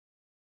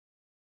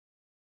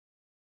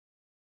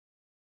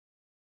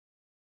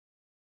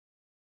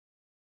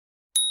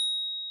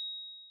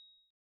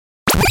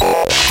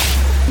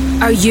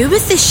Are you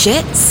with the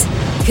shits?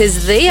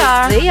 Cause they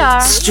are.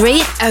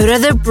 Straight out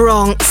of the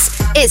Bronx.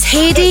 It's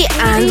Heidi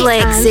and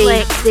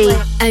Lexi.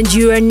 And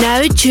you are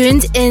now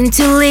tuned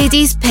into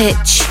Ladies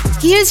Pitch.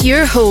 Here's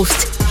your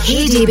host,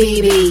 Heidi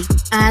baby,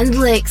 and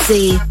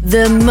Lexi,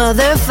 the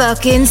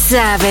motherfucking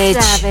savage.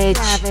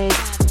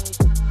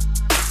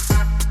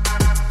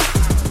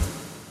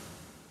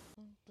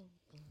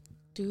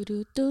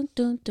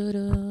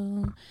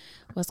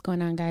 What's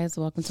going on, guys?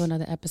 Welcome to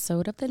another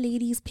episode of the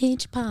Ladies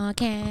Pitch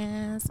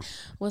podcast.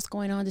 What's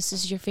going on? This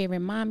is your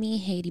favorite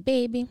mommy, Heidi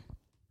baby.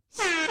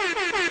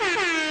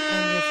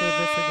 And your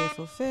favorite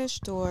forgetful fish,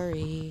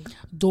 Dory.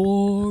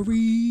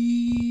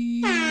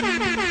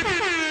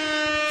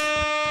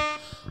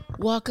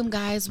 Welcome,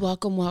 guys.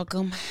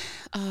 Welcome.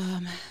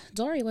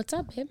 Dory, what's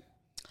up, babe?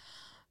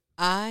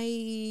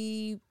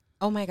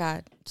 Oh my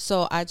God.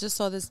 So I just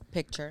saw this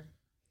picture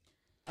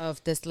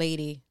of this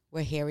lady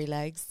with hairy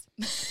legs.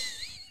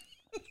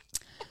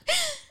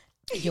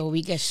 Yo,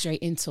 we get straight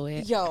into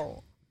it.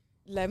 Yo,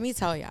 let me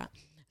tell ya.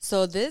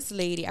 So this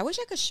lady, I wish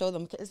I could show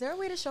them. Is there a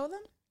way to show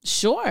them?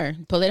 Sure.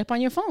 Pull it up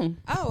on your phone.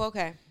 Oh,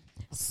 okay.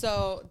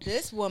 So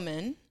this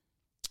woman,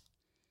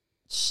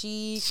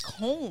 she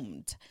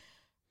combed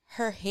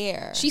her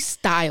hair. She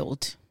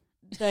styled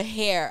the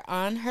hair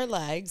on her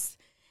legs,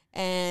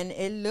 and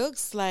it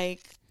looks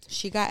like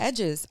she got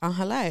edges on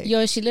her legs.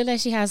 Yo, she look like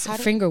she has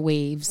finger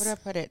waves. Where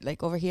do I put it?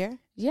 Like over here?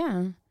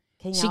 Yeah.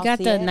 Can She y'all got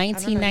see the it?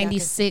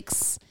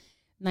 1996,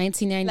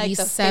 1997 like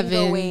the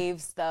finger wave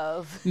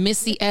stuff.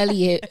 Missy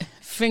Elliott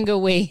finger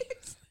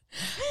waves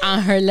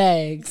on her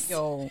legs.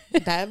 Yo,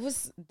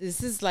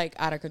 this is like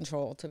out of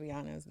control, to be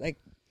honest. Like,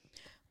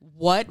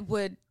 what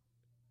would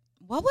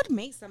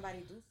make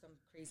somebody do some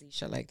crazy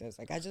shit like this?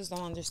 Like, I just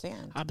don't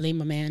understand. I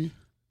blame a man.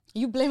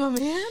 You blame a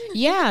man?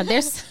 Yeah,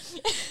 there's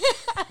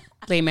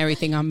blame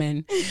everything on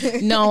men.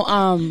 No,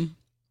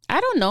 I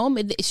don't know.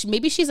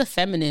 Maybe she's a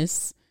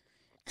feminist.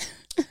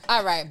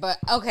 All right, but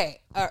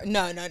okay.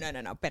 No.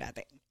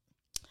 Espérate.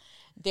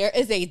 There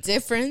is a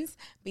difference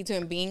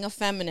between being a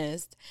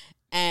feminist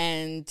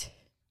and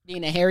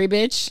being a hairy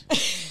bitch.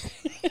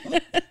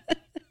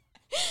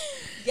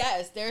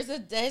 Yes, there's a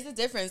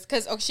difference,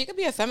 because she could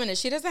be a feminist.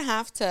 She doesn't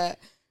have to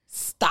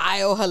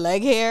style her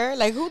leg hair.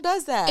 Like, who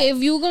does that? If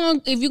you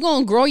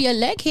gonna grow your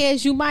leg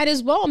hairs, you might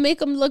as well make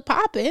them look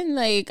popping.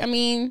 Like, I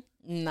mean,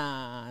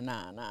 nah.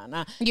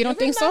 You don't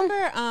think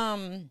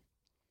so?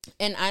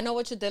 And I know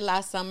what you did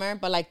last summer,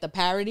 but like the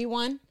parody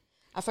one,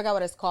 I forgot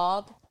what it's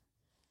called.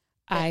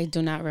 I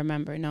do not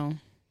remember. No,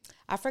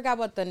 I forgot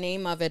what the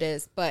name of it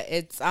is, but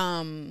it's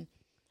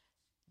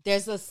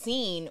there's a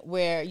scene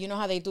where, you know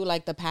how they do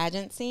like the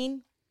pageant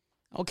scene.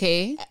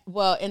 Okay.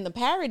 Well, in the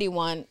parody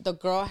one, the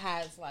girl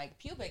has like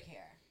pubic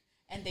hair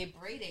and they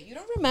braid it. You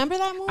don't remember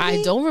that movie?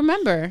 I don't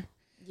remember.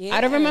 Yeah.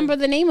 I don't remember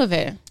the name of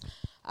it.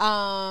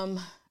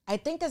 I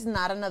think it's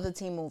Not Another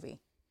Teen Movie.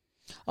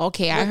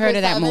 Okay, I With heard Chris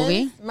of that Evans.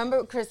 movie.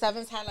 Remember Chris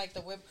Evans had like the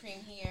whipped cream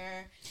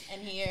here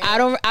and here. I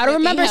don't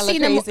remember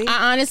seeing that. that.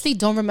 I honestly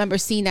don't remember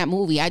seeing that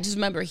movie. I just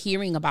remember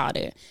hearing about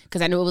it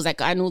because I knew it was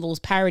like, I knew those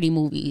parody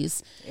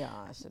movies. Yeah,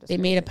 they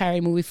made a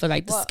parody movie for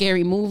like the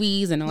scary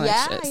movies and all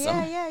that shit. So.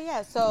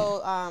 Yeah.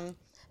 So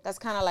that's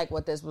kind of like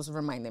what this was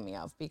reminding me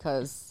of,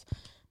 because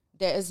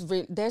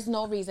there's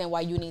no reason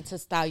why you need to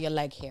style your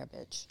leg hair,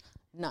 bitch.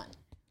 None.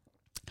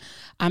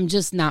 I'm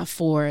just not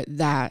for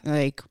that.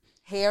 Like,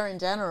 hair in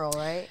general,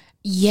 right?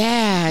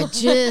 Yeah,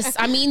 just,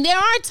 I mean, there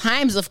are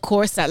times, of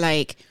course, that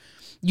like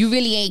you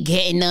really ain't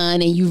getting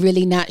none and you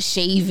really not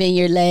shaving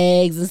your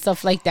legs and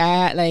stuff like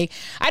that. Like,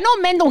 I know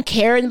men don't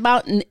care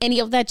about any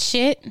of that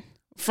shit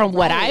from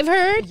what I've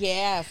heard.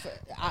 Yeah.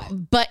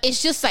 But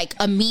it's just like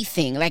a me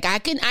thing. Like, I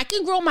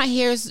can grow my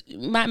hairs,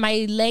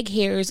 my leg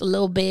hairs a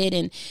little bit,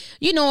 and,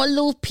 you know, a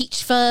little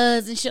peach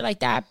fuzz and shit like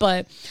that.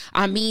 But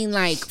I mean,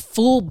 like,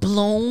 full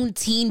blown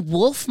Teen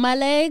Wolf my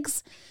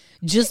legs.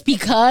 Just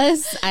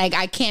because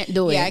I can't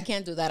do it. Yeah, I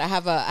can't do that. I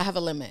have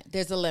a limit.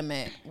 There's a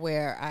limit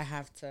where I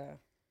have to,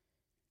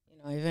 you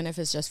know, even if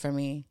it's just for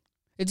me.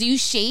 Do you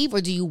shave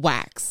or do you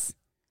wax?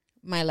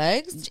 My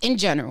legs? In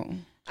general.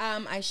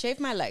 I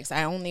shave my legs.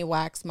 I only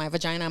wax my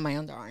vagina and my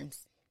underarms.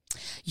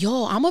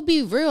 Yo, I'm gonna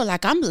be real.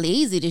 Like, I'm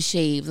lazy to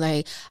shave.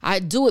 Like, I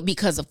do it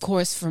because, of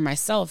course, for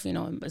myself, you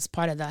know, it's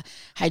part of the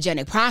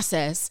hygienic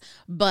process.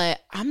 But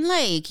I'm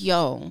like,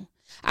 yo,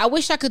 I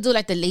wish I could do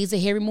like the laser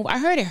hair removal. I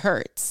heard it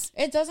hurts.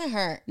 It doesn't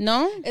hurt.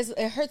 No?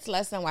 It hurts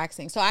less than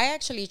waxing. So I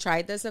actually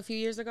tried this a few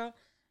years ago.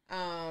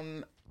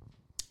 And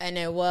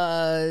it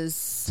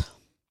was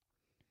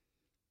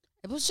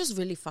just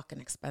really fucking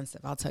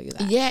expensive. I'll tell you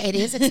that. Yeah, it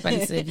is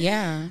expensive.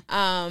 Yeah.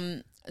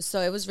 So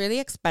it was really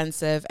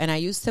expensive. And I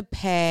used to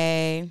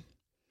pay,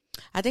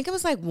 I think it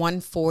was like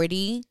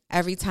 $140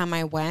 every time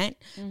I went,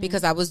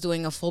 because I was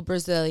doing a full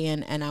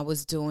Brazilian and I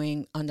was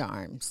doing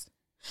underarms.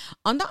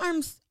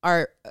 Underarms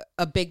are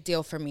a big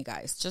deal for me,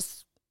 guys.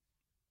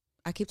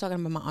 I keep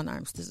talking about my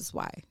underarms. This is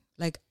why.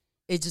 Like,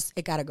 it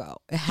gotta go.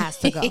 It has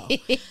to go.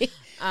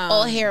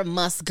 All hair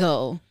must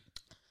go.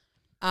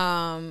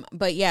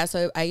 But yeah,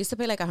 so I used to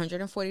pay like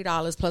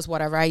 $140 plus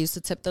whatever I used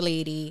to tip the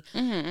lady.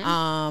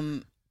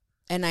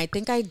 And I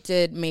think I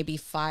did maybe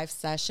 5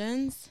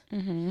 sessions.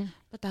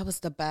 But that was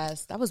the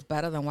best. That was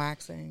better than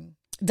waxing.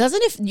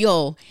 Doesn't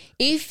it,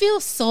 it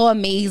feels so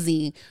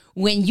amazing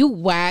when you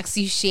wax,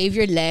 you shave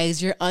your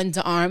legs, your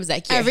underarms,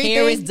 like your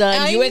hair is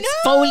done, you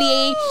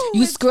exfoliate,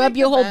 you scrub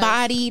your whole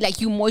body,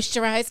 like you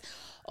moisturize.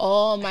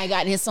 Oh my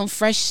God, and there's some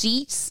fresh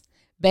sheets,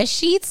 bed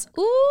sheets.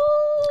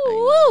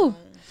 Ooh.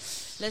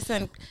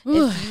 Listen,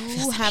 if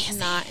you have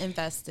not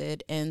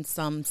invested in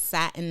some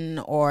satin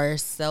or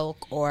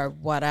silk or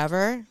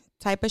whatever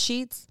type of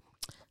sheets,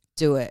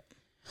 do it.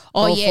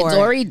 Oh yeah,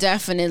 Dory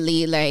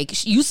definitely,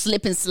 like, you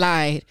slip and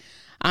slide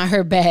on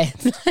her bed.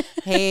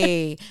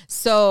 Hey,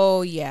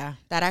 so yeah,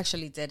 that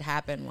actually did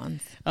happen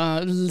once.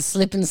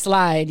 Slip and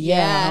slide.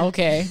 Yeah.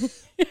 Okay.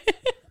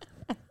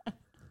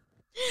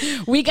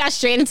 We got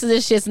straight into the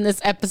shits in this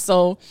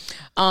episode.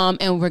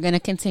 And we're going to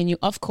continue,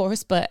 of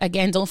course. But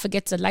again, don't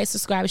forget to like,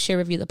 subscribe, share,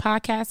 review the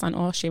podcast on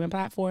all streaming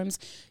platforms.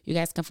 You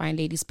guys can find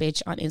Ladies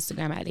Pitch on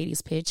Instagram at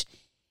Ladies Pitch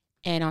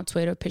and on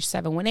Twitter,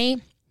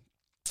 Pitch718.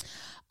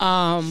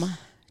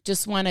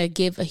 Just want to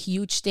give a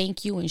huge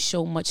thank you and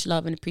show much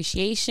love and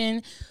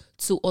appreciation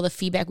to all the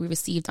feedback we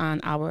received on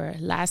our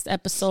last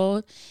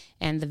episode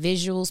and the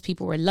visuals.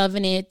 People were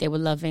loving it. They were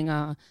loving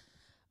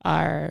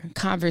our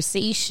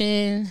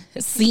conversation.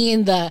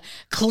 Seeing the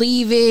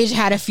cleavage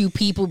had a few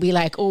people be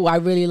like, oh, I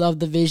really love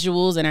the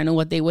visuals, and I know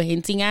what they were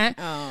hinting at.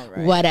 Oh,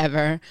 right.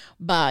 Whatever.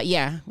 But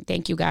yeah,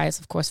 thank you guys,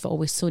 of course, for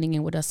always tuning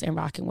in with us and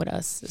rocking with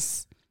us.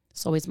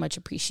 It's always much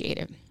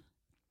appreciated.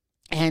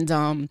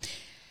 And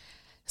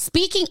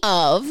speaking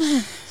of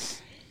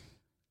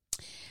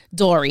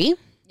Dory,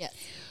 yes,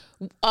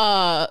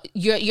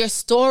 your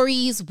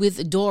stories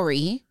with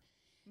Dory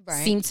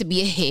seem to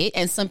be a hit,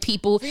 and some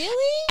people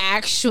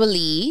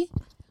actually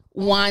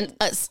want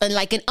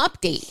like an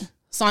update.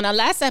 So on our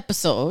last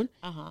episode,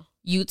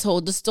 you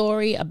told the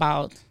story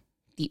about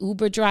the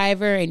Uber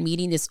driver and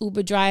meeting this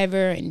Uber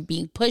driver and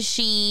being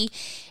pushy,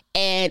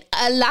 and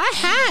a lot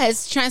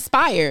has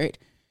transpired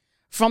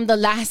from the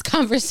last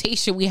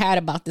conversation we had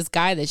about this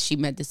guy that she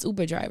met, this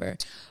Uber driver.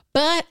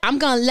 But I'm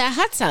going to let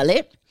her tell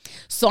it.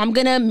 So I'm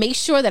going to make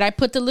sure that I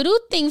put the little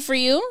thing for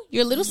you,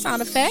 your little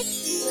sound effect.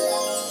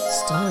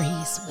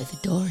 Stories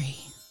with Dory.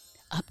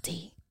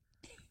 Update.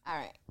 All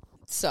right.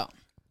 So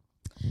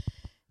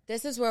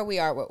this is where we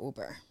are with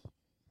Uber.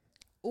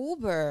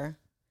 Uber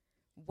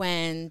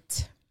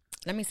went,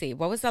 let me see.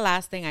 What was the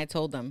last thing I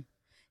told them?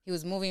 He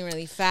was moving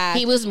really fast.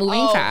 He was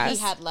moving fast.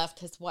 He had left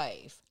his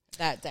wife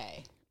that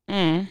day.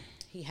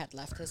 He had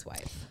left his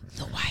wife.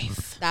 The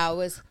wife. That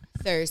was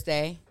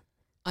Thursday.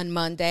 On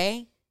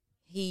Monday,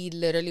 he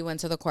literally went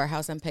to the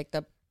courthouse and picked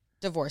up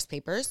divorce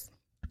papers.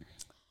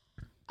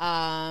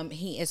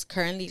 He is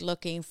currently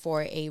looking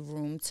for a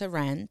room to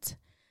rent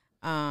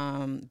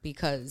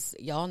because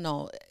y'all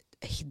know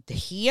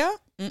here,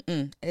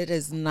 it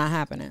is not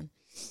happening.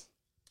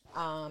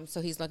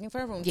 So he's looking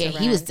for a room to rent. Yeah,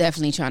 he was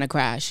definitely trying to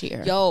crash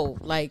here. Yo,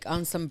 like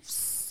on some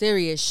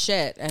serious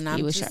shit. And I'm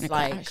just trying to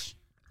like,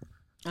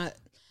 crash.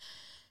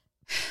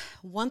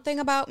 One thing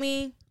about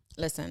me,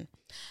 listen,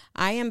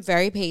 I am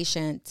very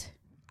patient.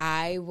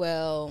 I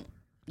will,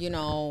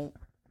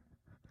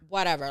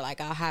 whatever,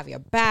 like I'll have your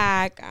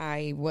back.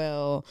 I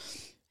will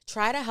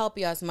try to help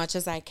you as much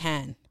as I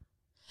can.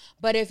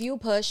 But if you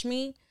push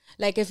me,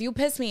 like if you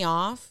piss me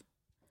off,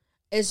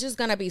 it's just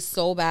going to be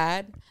so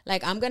bad.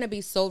 Like I'm going to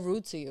be so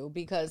rude to you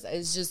because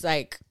it's just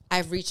like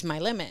I've reached my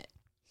limit.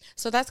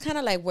 So that's kind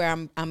of like where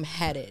I'm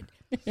headed.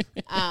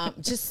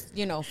 Just,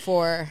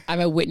 for...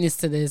 I'm a witness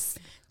to this.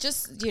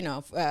 Just,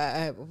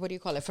 what do you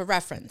call it? For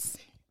reference.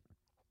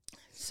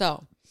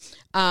 So,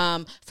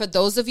 for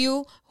those of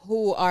you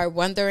who are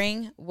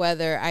wondering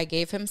whether I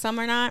gave him some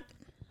or not,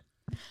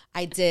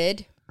 I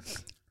did.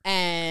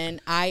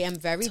 And I am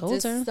very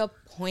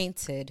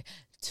disappointed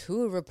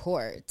to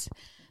report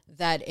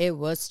that it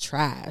was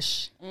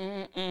trash.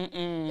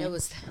 There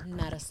was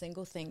not a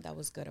single thing that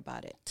was good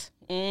about it.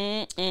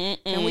 And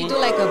we do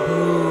like a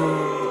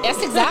boo.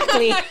 Yes,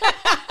 exactly.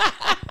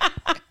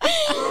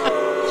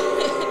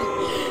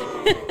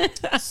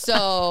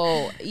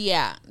 So,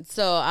 yeah.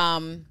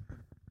 So,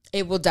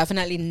 it will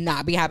definitely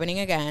not be happening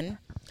again.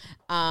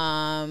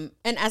 And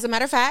as a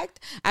matter of fact,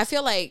 I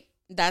feel like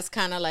that's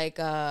kind of like,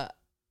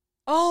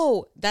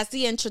 that's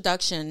the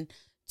introduction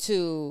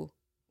to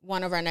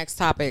one of our next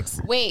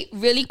topics. Wait,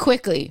 really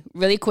quickly.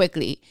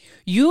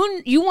 You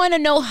want to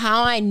know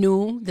how I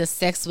knew the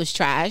sex was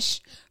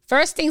trash?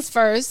 First things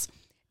first,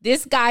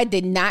 this guy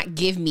did not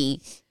give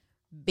me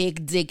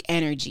big dick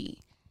energy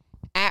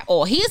at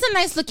all. He is a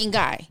nice looking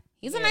guy.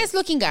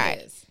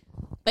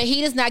 But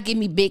he does not give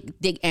me big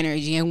dick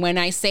energy. And when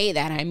I say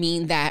that, I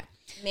mean that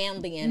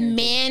manly energy.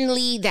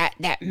 Manly,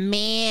 that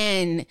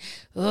man,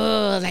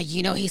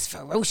 he's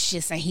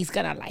ferocious and he's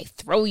gonna like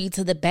throw you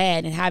to the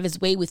bed and have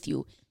his way with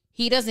you.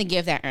 He doesn't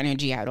give that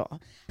energy at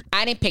all.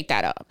 I didn't pick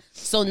that up.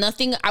 So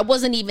I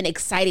wasn't even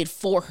excited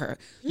for her.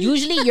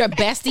 Usually your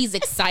bestie's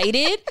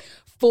excited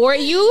for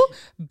you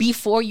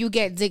before you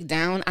get dick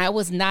down. I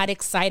was not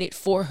excited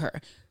for her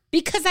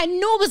because I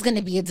knew it was going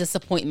to be a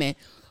disappointment.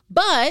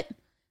 But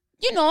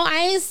you know,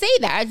 I didn't say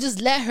that. I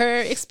just let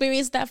her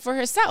experience that for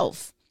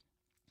herself.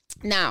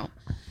 Now,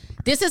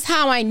 this is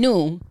how I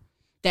knew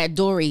that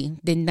Dory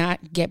did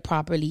not get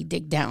properly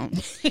digged down.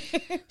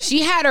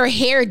 She had her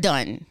hair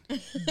done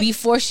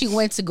before she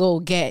went to go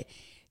get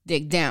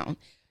digged down.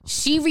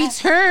 She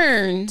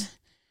returned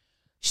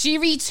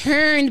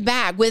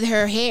back with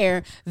her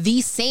hair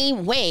the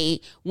same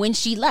way when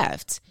she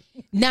left.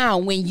 Now,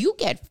 when you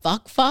get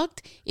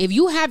fucked, if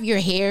you have your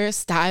hair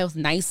styled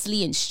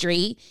nicely and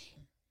straight,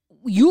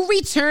 you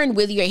return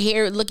with your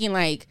hair looking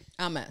like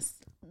a mess.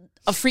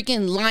 A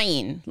freaking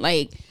lion.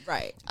 Like,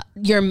 right.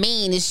 Your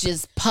mane is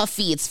just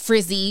puffy. It's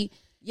frizzy.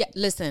 Yeah,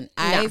 listen,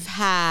 I've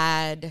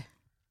had,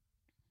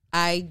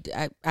 I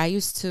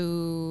used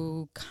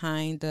to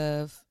kind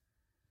of,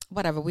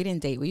 whatever, we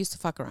didn't date. We used to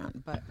fuck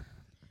around, but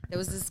there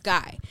was this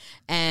guy,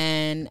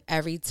 and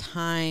every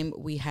time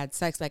we had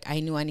sex, like, I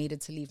knew I needed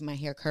to leave my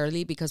hair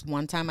curly, because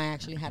one time I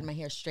actually had my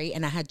hair straight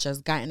and I had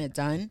just gotten it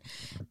done,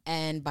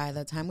 and by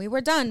the time we were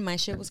done, my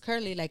shit was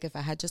curly, like if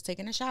I had just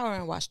taken a shower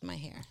and washed my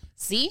hair.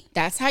 See,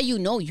 that's how you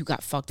know you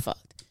got fucked.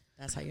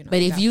 That's how you know.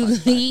 But if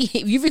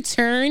you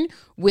return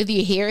with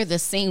your hair the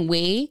same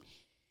way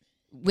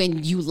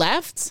when you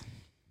left,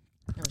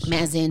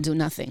 man didn't do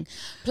nothing.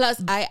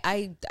 Plus,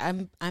 I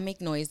make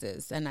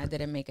noises, and I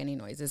didn't make any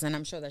noises, and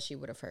I'm sure that she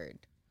would have heard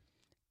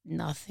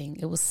nothing.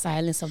 It was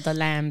Silence of the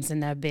Lambs in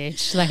that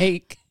bitch.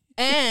 Like,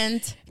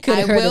 and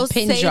I will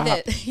say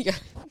that you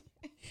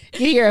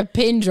hear a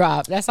pin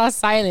drop. That's how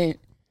silent.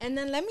 And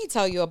then let me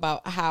tell you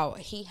about how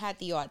he had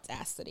the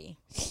audacity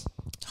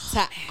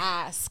to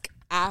ask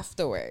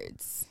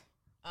afterwards,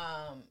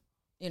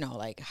 you know,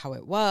 like how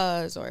it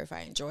was, or if I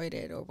enjoyed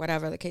it, or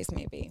whatever the case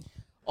may be.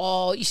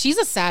 Oh, she's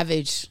a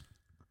savage.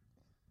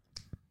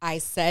 I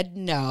said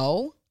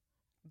no,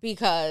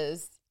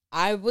 because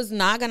I was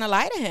not going to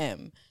lie to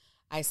him.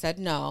 I said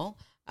no.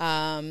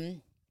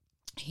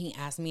 He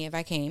asked me if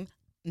I came.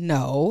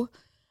 No.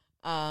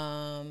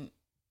 And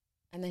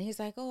then he's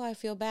like, oh, I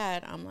feel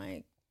bad. I'm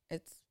like,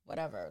 it's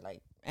whatever.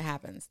 Like, it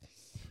happens.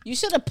 You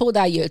should have pulled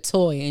out your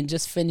toy and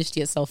just finished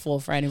yourself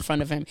off right in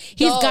front of him.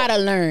 He's got to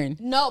learn.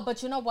 No,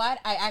 but you know what?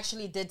 I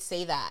actually did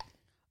say that.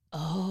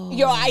 Oh.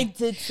 Yo, I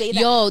did say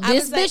that. Yo,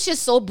 this bitch is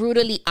so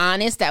brutally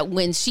honest that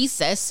when she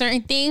says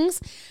certain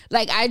things,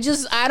 like, I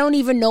don't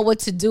even know what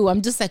to do.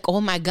 I'm just like,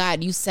 oh my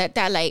God, you said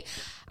that. Like,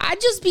 I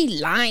just be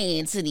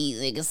lying to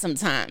these niggas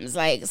sometimes.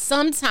 Like,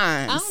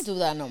 sometimes. I don't do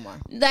that no more.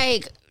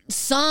 Like,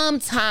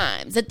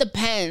 sometimes. It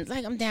depends.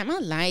 Like, I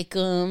like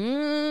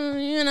them,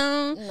 you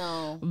know?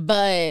 No.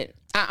 But,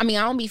 I mean,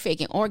 I don't be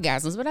faking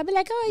orgasms, but I'd be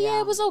like, oh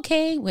yeah, it was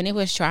okay when it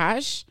was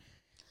trash.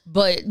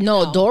 But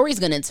no, Dory's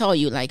gonna tell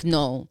you, like,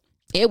 no.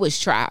 It was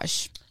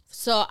trash.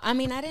 So, I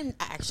mean, I didn't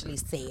actually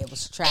say it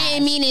was trash.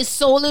 I mean, it's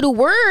so little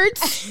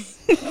words.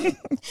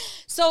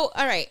 So,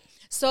 all right.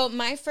 So,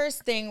 my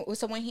first thing,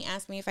 so when he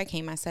asked me if I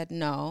came, I said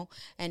no.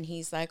 And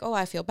he's like, oh,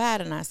 I feel bad.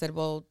 And I said,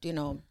 well, you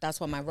know, that's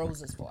what my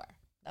rose is for.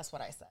 That's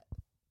what I said.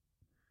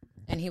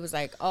 And he was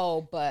like,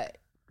 oh, but,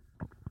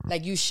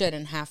 like, you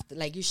shouldn't have to,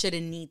 like, you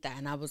shouldn't need that.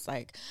 And I was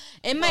like,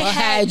 in my head.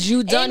 Had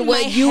you done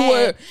what you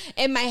were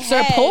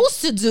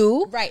supposed to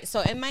do. Right.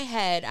 So, in my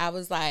head, I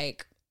was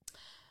like,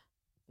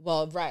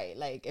 well, right,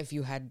 like, if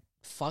you had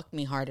fucked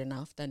me hard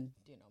enough, then,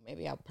 you know,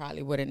 maybe I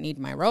probably wouldn't need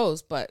my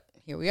rose, but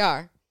here we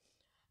are.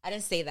 I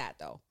didn't say that,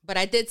 though. But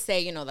I did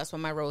say, you know, that's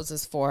what my rose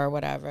is for,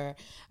 whatever.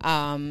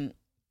 And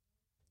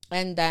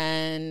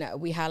then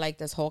we had, like,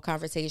 this whole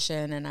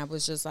conversation, and I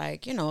was just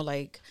like, you know,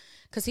 like,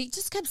 because he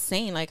just kept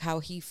saying, like, how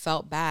he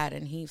felt bad,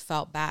 and he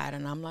felt bad.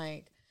 And I'm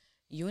like,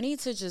 you need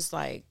to just,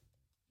 like,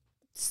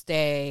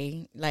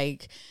 stay,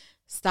 like,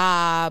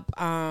 stop,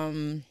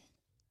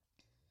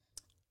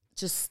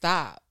 just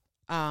stop.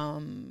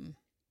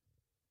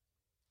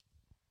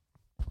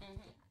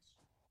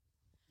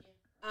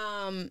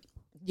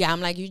 Yeah,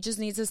 I'm like, you just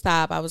need to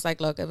stop. I was like,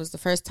 look, it was the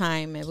first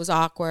time. It was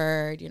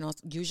awkward. You know,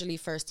 usually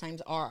first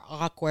times are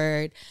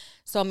awkward.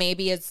 So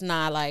maybe it's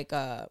not like,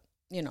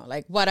 you know,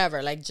 like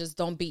whatever. Like, just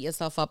don't beat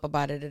yourself up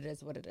about it. It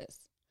is what it is.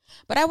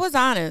 But I was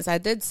honest. I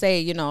did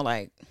say, you know,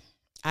 like,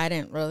 I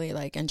didn't really,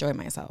 like, enjoy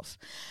myself.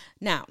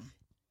 Now,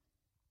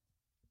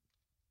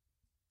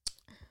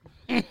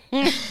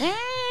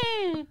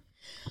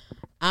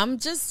 I'm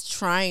just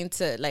trying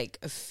to, like,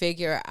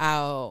 figure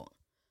out.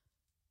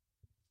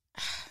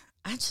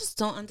 I just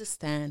don't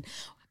understand.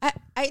 I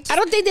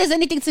don't think there's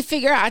anything to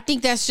figure out. I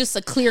think that's just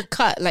a clear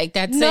cut. Like,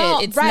 that's it.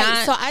 It's right.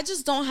 not. So I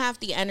just don't have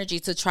the energy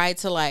to try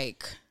to,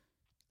 like,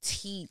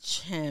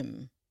 teach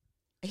him.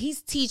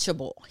 He's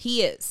teachable.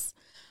 He is.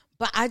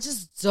 But I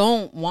just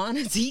don't want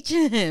to teach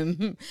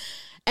him.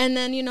 And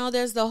then, you know,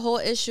 there's the whole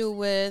issue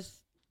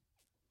with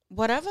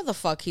whatever the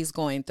fuck he's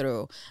going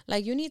through.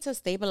 Like, you need to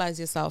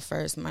stabilize yourself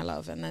first, my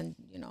love. And then,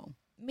 you know,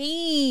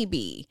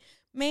 maybe.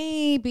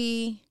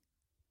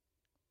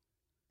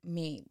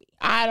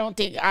 I don't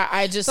think,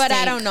 I just But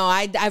think, I don't know.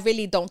 I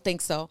really don't think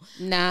so.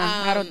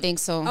 Nah, I don't think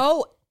so.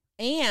 Oh,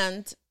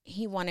 and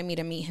he wanted me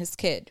to meet his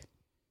kid.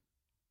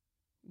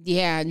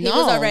 Yeah, He no.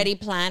 was already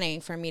planning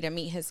for me to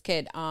meet his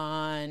kid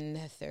on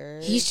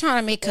Thursday. He's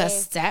trying to make her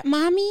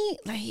stepmommy?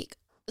 Like,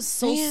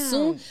 so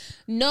soon?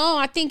 No,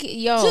 I think,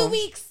 2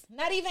 weeks.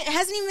 Not even, it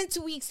hasn't even been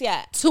 2 weeks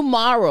yet.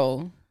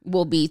 Tomorrow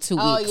will be 2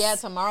 weeks. Oh, yeah,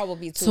 tomorrow will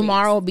be 2 weeks.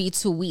 Tomorrow will be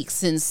 2 weeks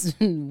since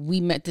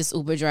we met this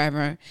Uber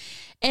driver.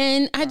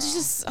 And I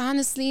just,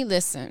 honestly,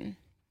 listen,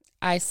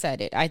 I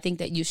said it. I think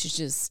that you should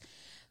just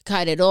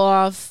cut it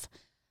off.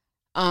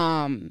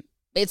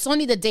 It's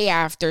only the day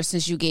after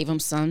since you gave him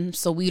some,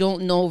 so we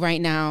don't know right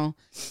now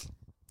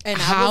and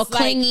how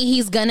clingy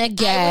he's gonna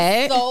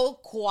get. I was so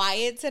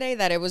quiet today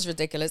that it was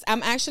ridiculous.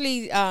 I'm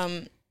actually,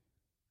 I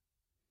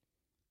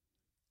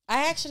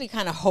actually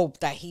kind of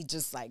hope that he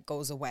just like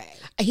goes away.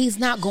 He's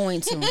not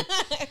going to.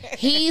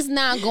 He's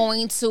not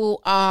going to.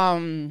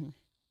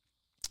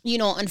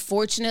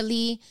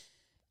 Unfortunately,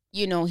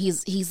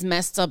 he's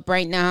messed up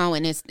right now,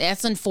 and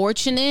that's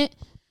unfortunate.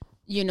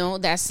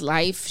 That's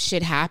life.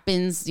 Shit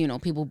happens.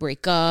 People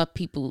break up,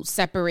 people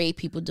separate,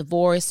 people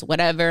divorce,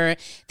 whatever.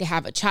 They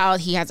have a child.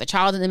 He has a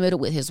child in the middle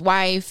with his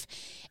wife.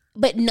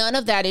 But none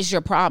of that is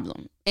your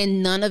problem.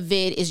 And none of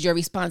it is your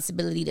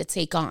responsibility to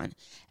take on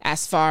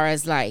as far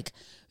as like,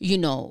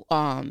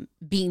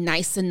 being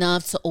nice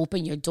enough to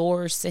open your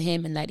doors to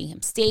him and letting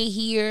him stay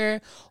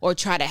here, or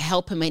try to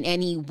help him in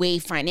any way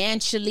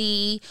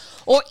financially,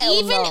 or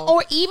even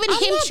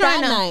him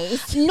trying to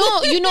nice.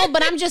 No,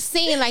 but I'm just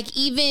saying, like,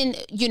 even,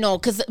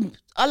 because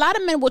a lot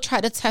of men will try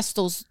to test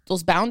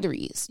those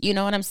boundaries. You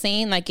know what I'm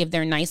saying? Like, if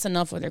they're nice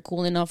enough or they're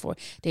cool enough or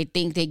they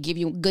think they give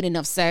you good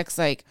enough sex,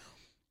 like,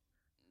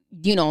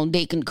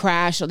 they can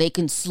crash or they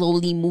can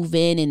slowly move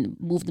in and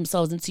move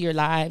themselves into your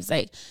lives.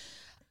 Like,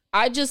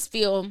 I just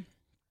feel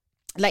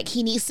like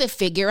he needs to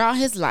figure out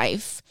his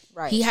life.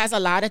 Right. He has a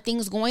lot of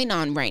things going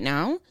on right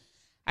now.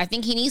 I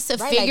think he needs to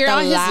figure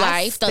out his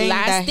life. The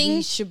last thing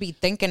he should be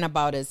thinking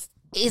about is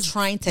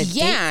trying to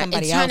date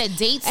somebody else. Trying to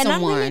date someone.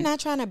 And I'm really not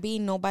trying to be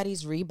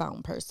nobody's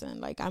rebound person.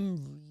 Like,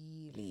 I'm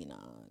really not.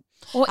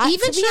 Or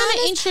even trying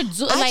to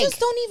introduce. I just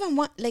don't even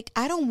want. Like,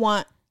 I don't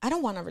want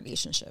a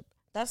relationship.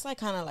 That's like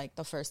kind of like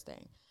the first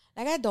thing.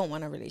 Like, I don't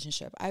want a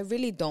relationship. I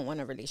really don't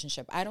want a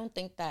relationship. I don't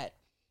think that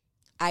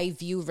I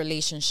view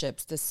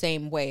relationships the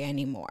same way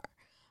anymore.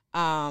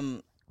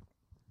 I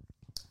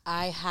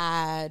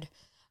had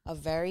a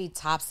very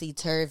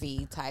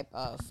topsy-turvy type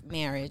of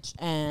marriage,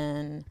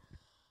 and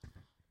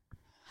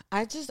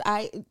I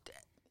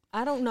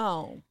don't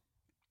know.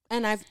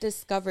 And I've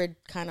discovered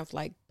kind of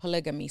like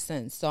polygamy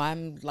since. So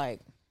I'm like,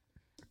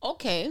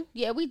 okay,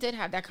 yeah, we did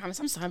have that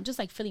conversation. I'm sorry, I'm just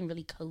like feeling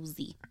really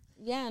cozy.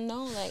 Yeah,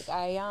 no, like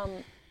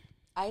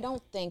I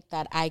don't think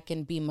that I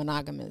can be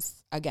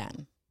monogamous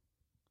again.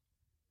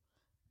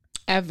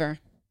 Ever.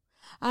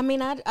 I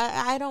mean,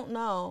 I don't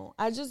know.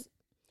 I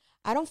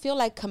don't feel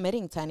like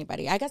committing to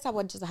anybody. I guess I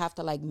would just have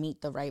to like meet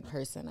the right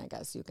person, I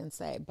guess you can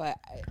say. But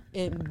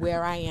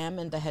where I am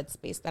in the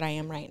headspace that I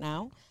am right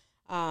now,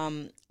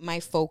 my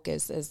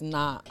focus is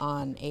not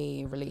on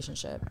a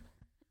relationship.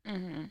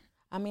 Mm-hmm.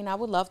 I mean, I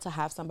would love to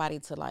have somebody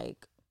to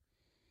like,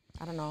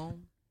 I don't know,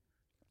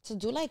 to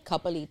do like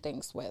coupley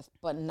things with,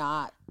 but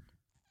not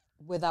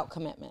without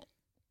commitment.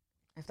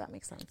 If that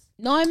makes sense.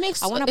 No, it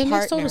makes. I want a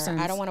partner.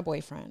 I don't want a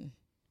boyfriend.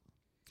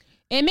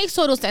 It makes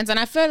total sense, and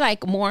I feel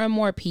like more and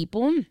more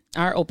people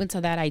are open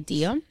to that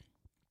idea.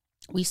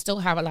 We still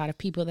have a lot of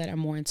people that are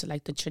more into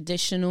like the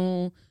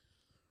traditional,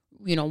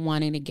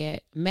 wanting to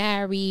get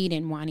married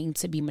and wanting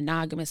to be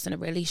monogamous in a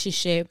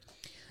relationship.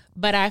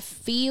 But I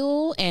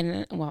feel,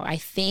 I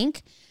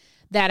think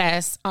that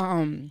as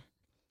time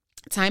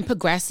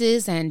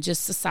progresses and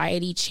just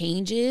society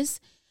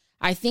changes,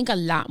 I think a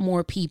lot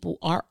more people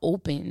are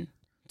open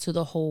to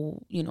the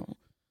whole,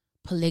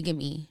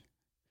 polygamy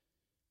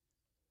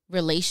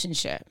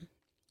relationship.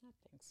 I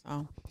think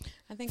so.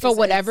 I think for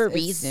whatever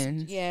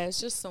reason. It's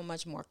just so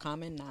much more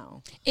common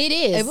now. It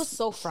is. It was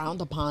so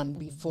frowned upon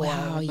before.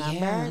 Wow,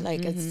 remember? Yeah.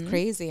 Like, it's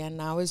crazy. And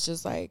now it's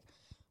just like.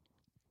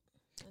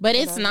 But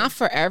it's not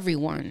for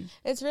everyone.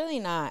 It's really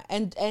not.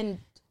 And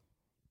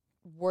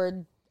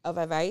word of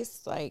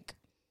advice, like,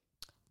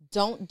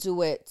 don't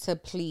do it to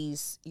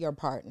please your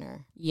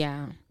partner.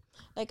 Yeah.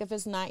 Like, if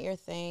it's not your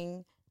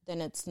thing,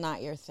 then it's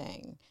not your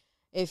thing.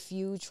 If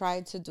you try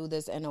to do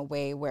this in a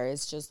way where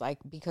it's just like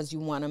because you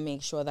want to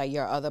make sure that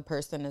your other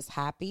person is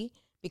happy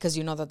because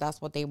you know that that's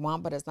what they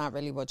want, but it's not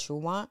really what you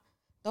want,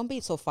 don't be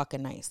so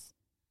fucking nice.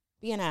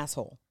 Be an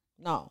asshole.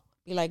 No.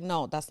 Be like,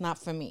 no, that's not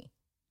for me.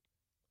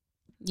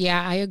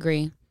 Yeah, I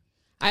agree.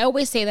 I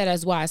always say that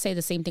as well. I say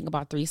the same thing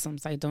about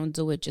threesomes. Like, don't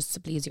do it just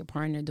to please your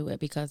partner. Do it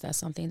because that's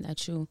something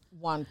that you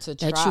want to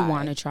try. That you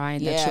want to try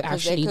and that you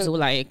actually do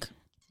like.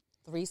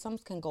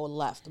 Threesomes can go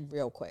left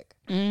real quick.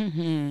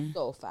 Mm-hmm.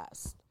 So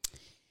fast.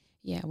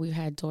 Yeah, we've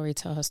had Dory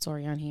tell her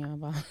story on here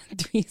about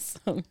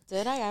threesomes.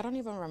 Did I? I don't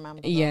even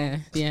remember. Yeah,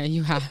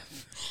 you have.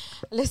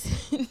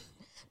 Listen,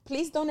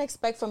 please don't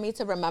expect for me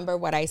to remember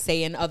what I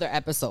say in other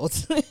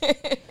episodes.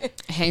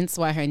 Hence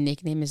why her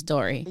nickname is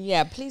Dory.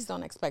 Yeah, please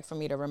don't expect for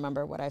me to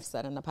remember what I've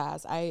said in the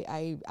past.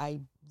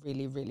 I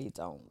really, really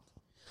don't.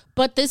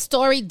 But this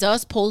story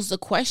does pose the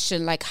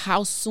question, like,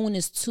 how soon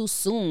is too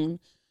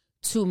soon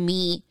to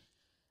meet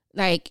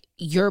like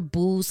your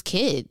boo's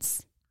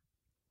kids?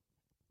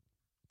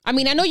 I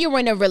mean, I know you were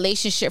in a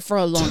relationship for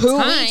a long time. 2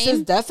 weeks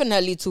is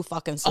definitely too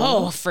fucking soon.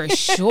 Oh, for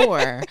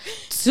sure.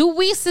 2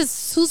 weeks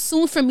is too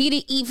soon for me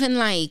to even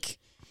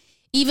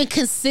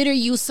consider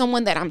you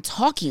someone that I'm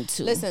talking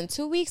to. Listen,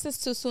 2 weeks is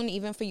too soon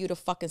even for you to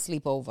fucking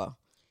sleep over.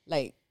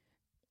 Like,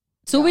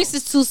 2 weeks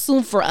is too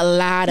soon for a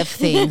lot of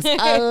things.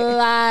 A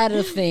lot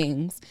of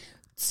things.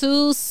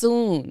 Too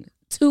soon.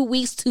 2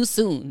 weeks too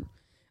soon.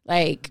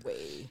 Like,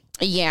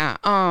 yeah.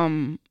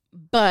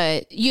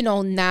 But, you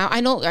know, now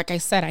I know, like I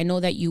said, I know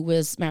that you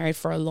was married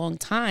for a long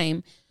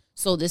time.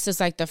 So this is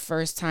like the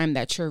first time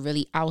that you're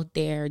really out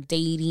there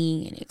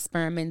dating and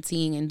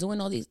experimenting and doing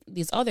all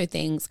these other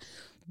things.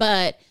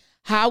 But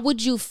how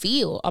would you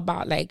feel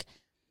about, like,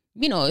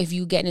 you know, if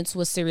you get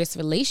into a serious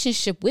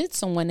relationship with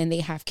someone and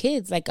they have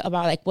kids, like,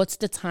 about like what's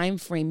the time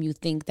frame you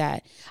think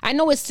that, I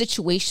know it's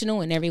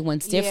situational and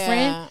everyone's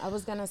different. Yeah, I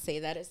was gonna say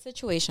that it's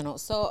situational.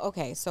 So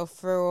okay, so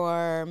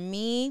for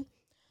me,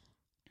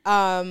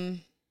 I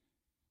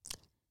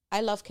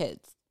love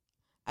kids.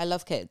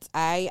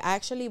 I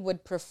actually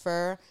would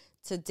prefer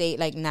to date,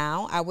 like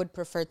now, I would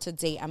prefer to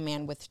date a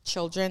man with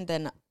children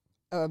than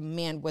a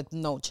man with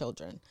no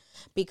children.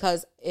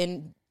 Because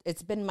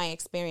it's been my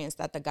experience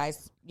that the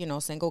guys, you know,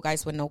 single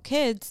guys with no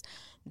kids,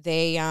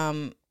 they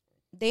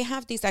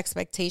have these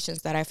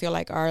expectations that I feel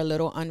like are a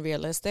little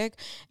unrealistic.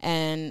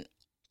 And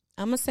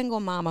I'm a single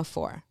mom of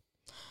 4.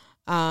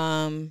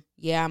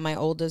 Yeah, my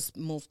oldest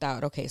moved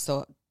out. Okay,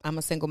 so I'm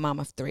a single mom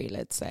of 3,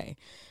 let's say.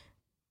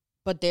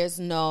 But there's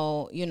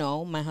no, you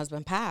know, my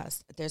husband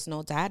passed. There's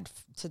no dad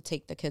to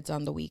take the kids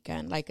on the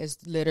weekend. Like,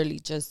 it's literally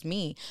just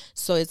me.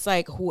 So it's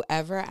like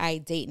whoever I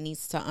date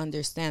needs to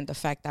understand the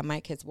fact that my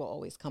kids will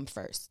always come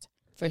first.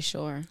 For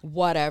sure.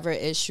 Whatever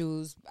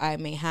issues I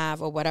may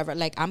have or whatever.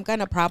 Like, I'm going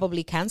to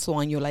probably cancel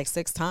on you like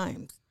 6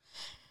 times.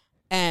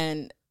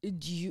 And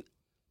you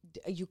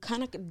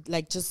kind of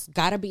like just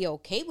got to be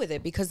okay with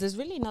it because there's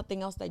really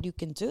nothing else that you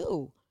can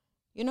do.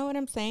 You know what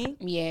I'm saying?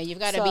 Yeah, you've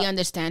got to be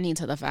understanding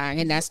to the fact.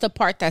 And that's the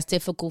part that's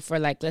difficult for,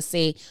 like, let's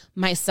say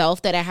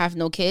myself that I have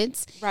no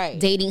kids. Right.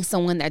 Dating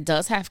someone that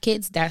does have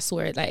kids, that's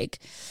where, like,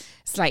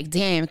 it's like,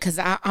 damn, because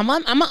I'm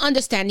an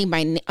understanding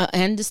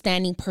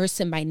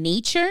person by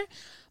nature.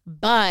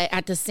 But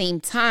at the same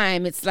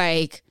time, it's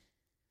like,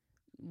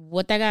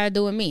 what that got to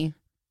do with me?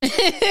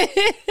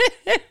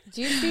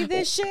 Do you see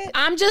this shit?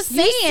 I'm just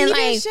saying,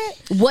 like,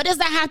 what does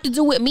that have to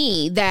do with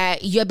me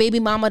that your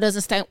baby mama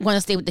doesn't want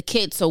to stay with the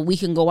kids so we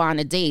can go on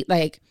a date?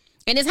 Like,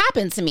 and it's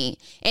happened to me.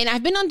 And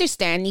I've been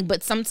understanding,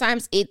 but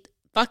sometimes it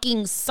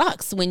fucking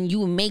sucks when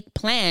you make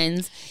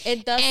plans.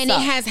 It does and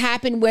suck. It has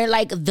happened where,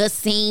 like, the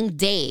same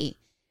day,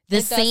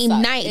 the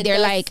same night, they're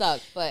like,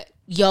 but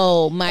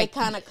yo, it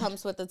kind of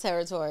comes with the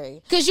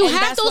territory. Because you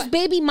have those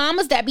baby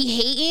mamas that be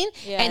hating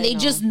and they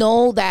just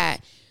know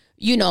that,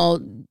 you know,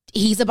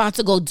 he's about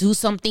to go do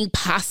something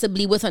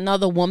possibly with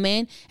another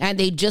woman and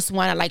they just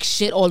want to like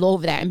shit all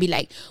over that and be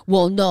like,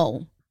 well,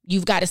 no,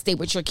 you've got to stay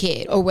with your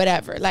kid or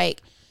whatever.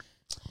 Like,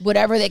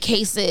 whatever the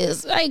case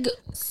is. Like,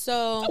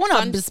 so I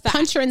want to just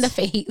punch her in the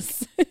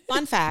face.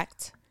 Fun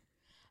fact.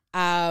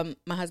 My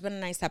husband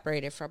and I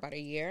separated for about a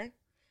year.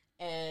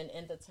 And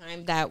in the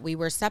time that we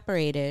were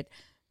separated,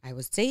 I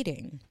was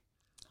dating.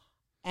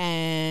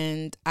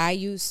 And I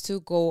used to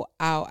go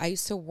out. I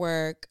used to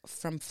work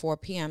from 4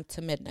 p.m.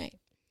 to midnight.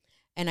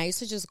 And I used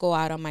to just go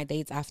out on my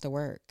dates after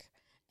work.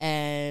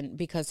 And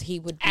because he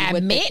would be at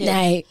with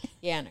midnight. The kids.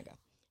 Yeah, and I go,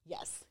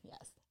 yes.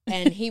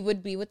 And he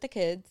would be with the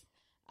kids.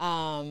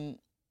 So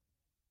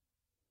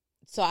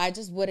I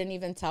just wouldn't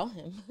even tell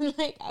him.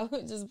 Like, I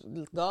would just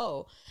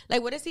go.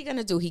 Like, what is he going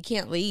to do? He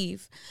can't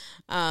leave.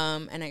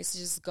 And I used to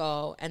just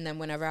go. And then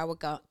whenever I would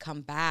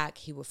come back,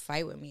 he would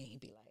fight with me.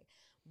 He'd be like,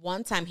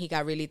 one time he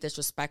got really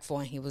disrespectful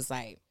and he was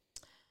like,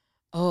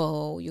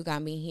 oh, you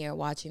got me here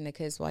watching the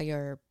kids while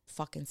you're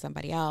fucking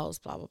somebody else,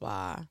 blah, blah,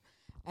 blah.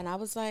 And I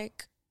was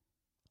like,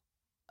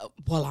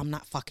 well, I'm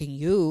not fucking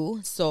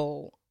you.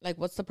 So, like,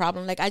 what's the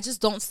problem? Like, I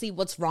just don't see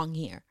what's wrong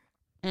here.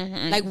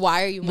 Mm-hmm. Like,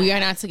 why are you mad? We are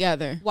not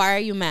together. Why are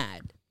you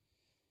mad?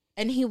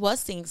 And he was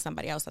seeing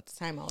somebody else at the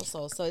time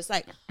also. So it's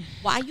like,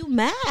 why are you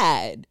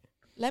mad?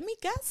 Let me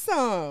get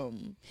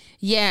some.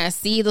 Yeah,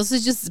 see, those are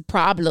just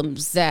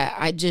problems that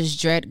I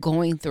just dread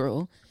going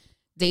through,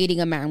 dating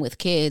a man with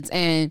kids.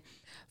 And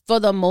for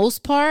the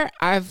most part,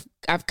 I've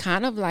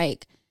kind of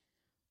like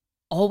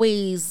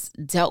always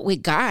dealt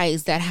with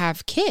guys that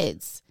have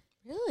kids.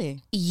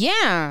 Really?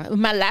 Yeah.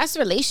 My last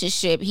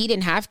relationship, he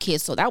didn't have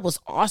kids, so that was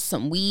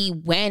awesome. We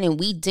went and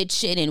we did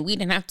shit and we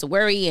didn't have to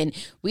worry and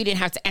we didn't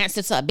have to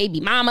answer to a baby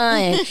mama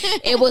and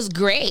it was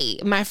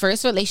great. My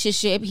first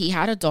relationship, he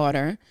had a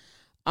daughter.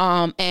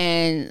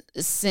 And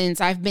since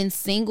I've been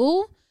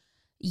single,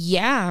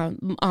 yeah,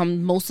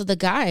 most of the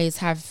guys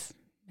have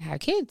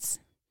had kids.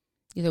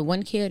 Either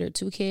 1 kid or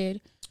 2 kid,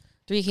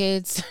 3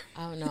 kids.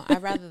 I don't know.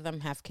 I'd rather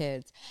them have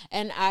kids.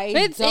 And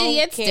it's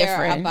care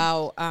different.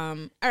 About,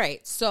 all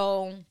right.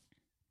 So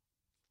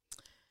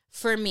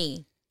for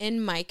me,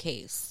 in my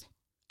case,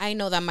 I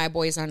know that my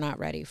boys are not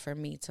ready for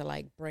me to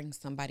like bring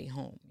somebody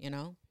home, you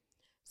know?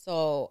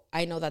 So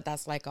I know that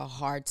that's like a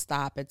hard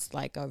stop. It's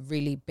like a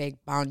really big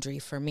boundary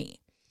for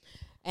me.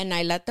 And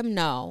I let them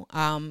know,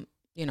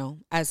 you know,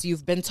 as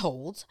you've been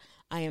told,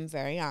 I am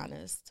very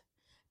honest.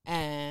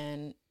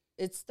 And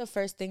it's the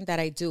first thing that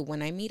I do.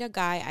 When I meet a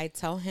guy,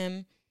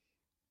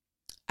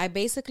 I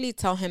basically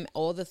tell him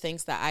all the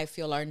things that I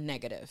feel are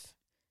negative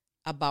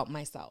about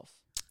myself.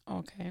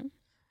 Okay.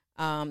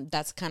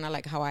 That's kind of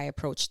like how I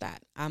approach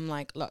that. I'm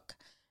like, look,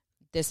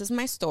 this is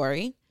my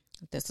story.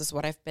 This is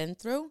what I've been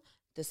through.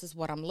 This is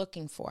what I'm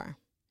looking for.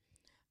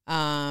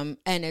 And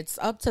it's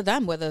up to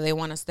them whether they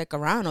want to stick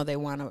around or they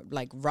want to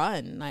like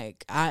run.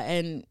 Like,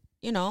 and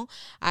you know,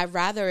 I'd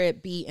rather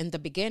it be in the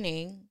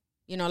beginning.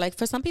 You know, like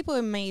for some people,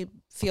 it may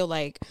feel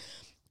like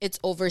it's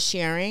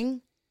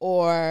oversharing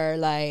or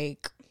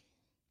like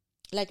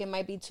it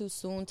might be too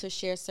soon to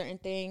share certain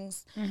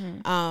things.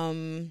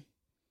 Mm-hmm.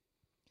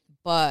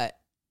 But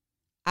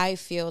I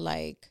feel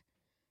like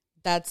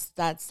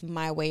that's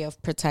my way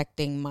of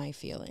protecting my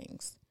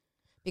feelings.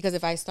 Because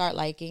if I start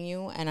liking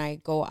you and I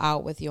go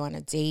out with you on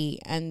a date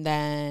and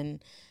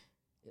then,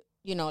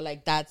 you know,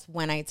 like that's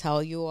when I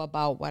tell you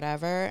about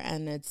whatever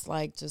and it's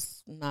like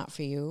just not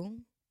for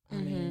you. I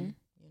mean,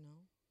 you know.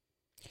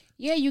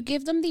 Yeah, you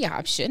give them the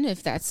option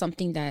if that's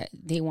something that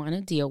they want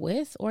to deal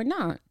with or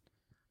not.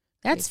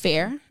 That's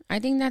fair. I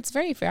think that's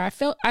very fair.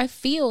 I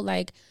feel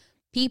like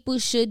people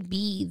should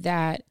be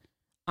that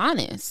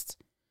honest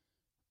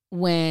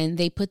when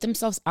they put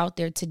themselves out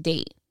there to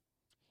date.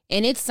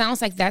 And it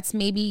sounds like that's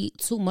maybe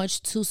too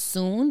much too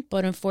soon,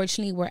 but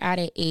unfortunately we're at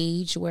an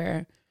age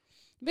where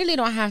really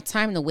don't have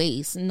time to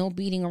waste. No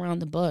beating around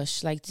the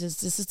bush. Like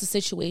this is the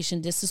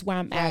situation. This is where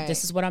I'm at.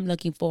 This is what I'm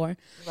looking for.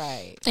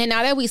 Right. And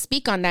now that we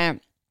speak on that,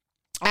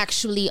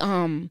 actually,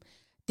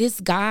 this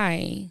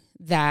guy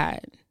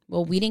that,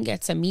 well, we didn't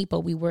get to meet, but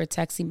we were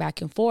texting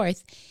back and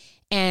forth.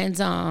 And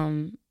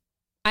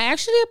I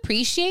actually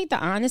appreciate the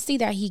honesty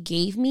that he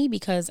gave me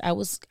because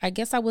I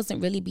guess I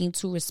wasn't really being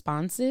too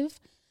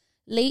responsive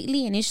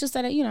lately. And it's just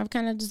that, you know, I've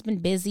kind of just been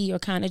busy or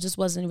kind of just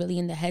wasn't really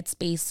in the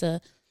headspace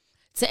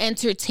to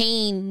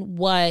entertain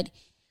what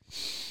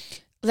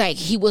like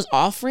he was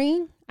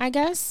offering, I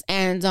guess.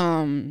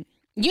 And,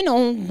 you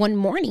know, one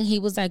morning he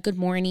was like, good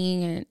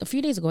morning. And a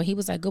few days ago, he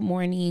was like, good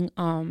morning.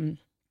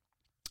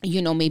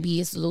 You know,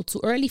 maybe it's a little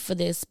too early for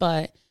this,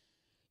 but,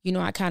 you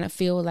know, I kind of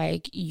feel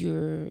like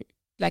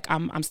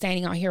I'm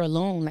standing out here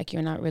alone. Like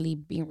you're not really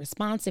being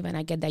responsive. And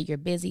I get that you're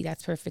busy.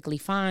 That's perfectly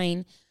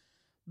fine.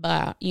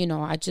 But, you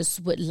know, I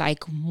just would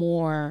like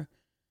more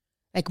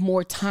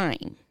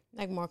time.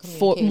 Like more communication.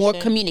 For more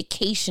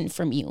communication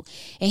from you.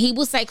 And he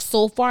was like,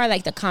 so far,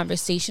 like the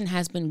conversation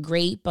has been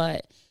great,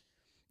 but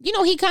you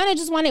know, he kind of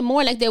just wanted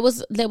more. Like there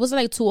was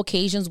like 2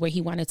 occasions where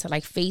he wanted to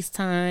like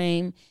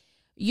FaceTime,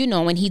 you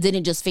know, and he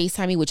didn't just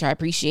FaceTime me, which I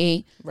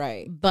appreciate.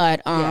 Right.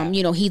 But,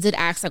 you know, he did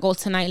ask like, oh,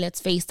 tonight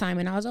let's FaceTime.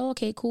 And I was like, oh,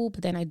 okay, cool.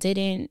 But then I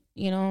didn't,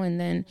 you know, and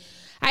then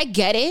I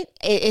get it.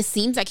 It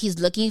seems like he's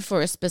looking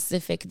for a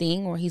specific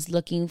thing or he's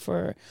looking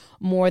for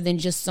more than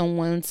just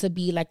someone to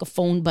be like a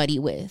phone buddy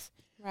with.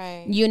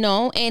 Right. You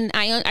know, and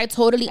I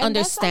totally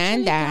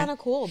understand that. Kind of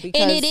cool because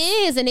and it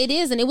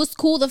is. And it was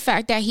cool the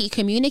fact that he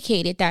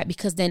communicated that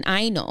because then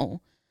I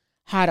know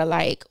how to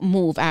like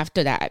move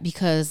after that.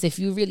 Because if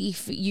you really,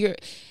 if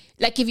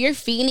you're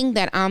feeling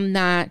that I'm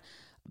not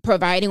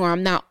providing or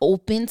I'm not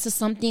open to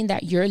something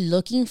that you're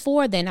looking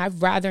for, then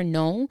I'd rather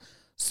know.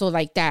 So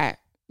like that,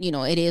 you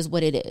know, it is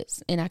what it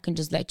is. And I can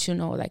just let you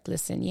know, like,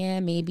 listen,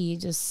 yeah, maybe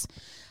just,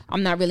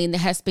 I'm not really in the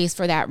headspace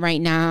for that right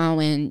now.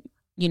 And,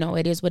 you know,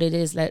 it is what it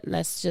is.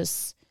 Let's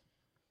just,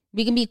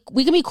 we can be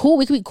cool.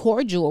 We can be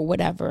cordial or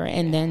whatever.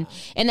 And then,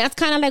 and that's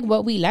kind of like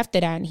what we left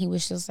it at. And he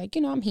was just like,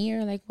 you know, I'm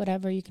here, like,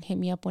 whatever. You can hit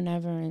me up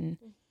whenever. And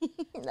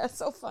that's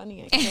so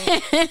funny.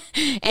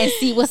 And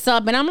see what's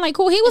up. And I'm like,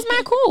 cool. He was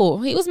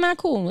mad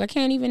cool. I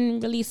can't even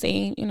really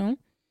say, you know,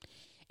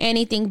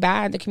 anything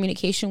bad. The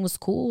communication was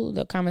cool.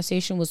 The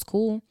conversation was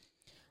cool.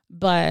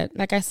 But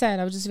like I said,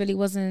 I just really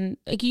wasn't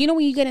like, you know,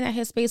 when you get in that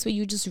headspace where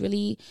you just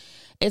really,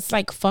 it's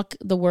like, fuck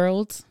the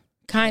world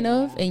kind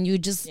of. And you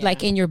just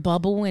like in your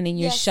bubble and in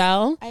your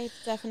shell. I've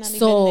definitely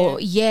so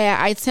been there.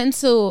 I tend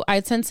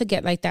to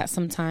get like that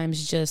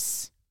sometimes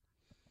just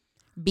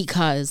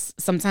because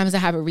sometimes I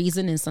have a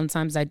reason and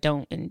sometimes I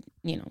don't. And,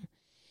 you know,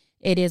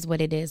 it is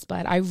what it is.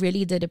 But I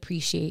really did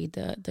appreciate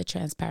the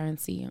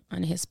transparency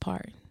on his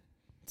part.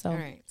 So, all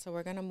right. So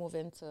we're going to move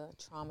into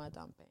trauma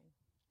dumping.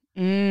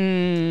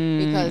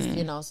 Because,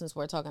 you know, since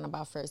we're talking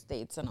about first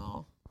dates and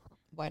all,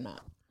 why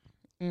not?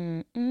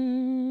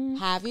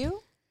 Have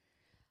you?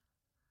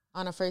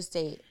 On a first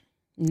date?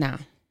 Nah.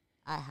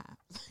 I have.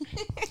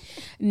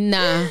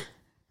 Nah.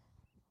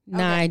 Nah,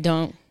 Okay. I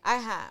don't. I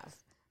have.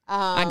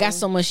 I got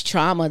so much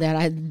trauma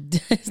that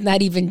it's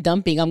not even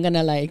dumping. I'm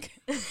gonna like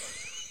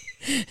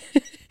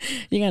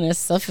you're gonna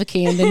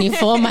suffocate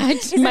underneath all my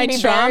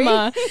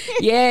trauma.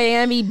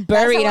 Yeah, me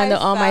buried under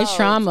all my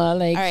trauma.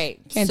 Like, all right,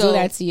 can't do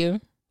that to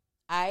you.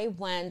 I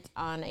went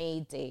on a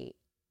date,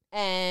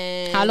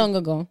 and how long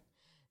ago?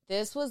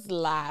 This was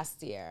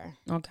last year.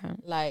 Okay.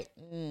 Like,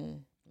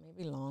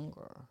 maybe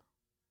longer.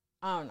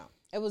 I don't know.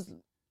 It was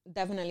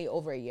definitely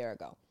over a year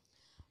ago.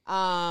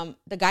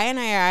 The guy and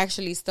I are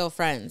actually still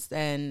friends,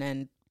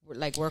 and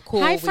like we're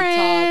cool. Hi, we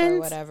friends. talk or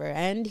whatever,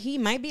 and he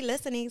might be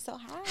listening. So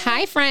hi.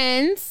 Hi,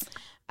 friends.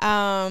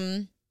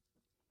 Right.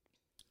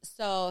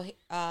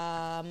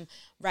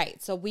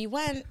 So we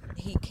went.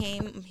 He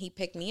came. He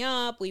picked me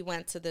up. We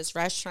went to this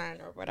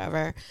restaurant or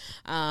whatever.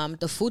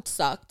 The food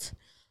sucked.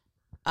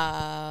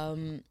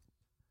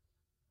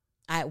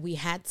 We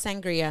had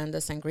sangria, and the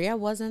sangria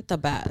wasn't the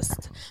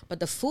best, but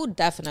the food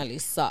definitely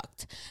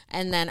sucked.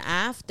 And then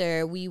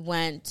after we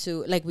went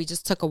to, like, we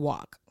just took a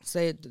walk.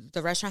 So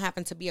the restaurant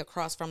happened to be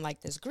across from like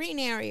this green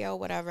area or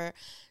whatever.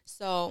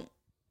 So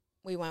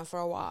we went for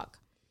a walk.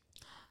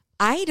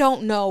 I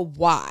don't know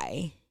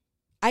why.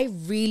 I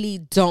really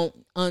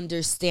don't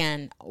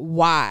understand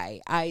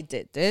why I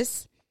did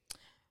this.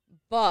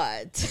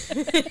 But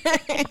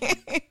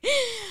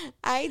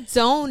I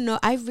don't know.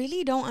 I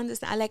really don't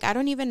understand. Like, I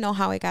don't even know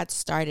how it got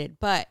started.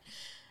 But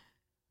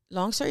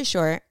long story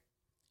short,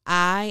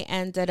 I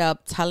ended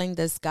up telling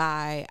this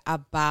guy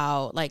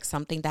about like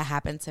something that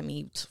happened to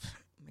me. Oh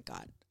my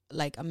God,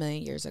 like a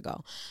million years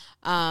ago.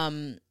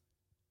 And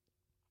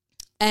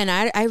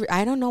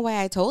I don't know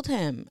why I told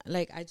him.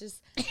 Like, I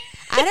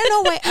don't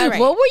know why. All right.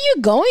 What were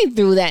you going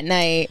through that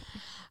night?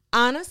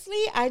 Honestly,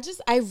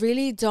 I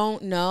really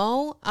don't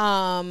know.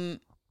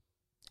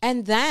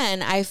 And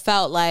then I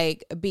felt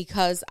like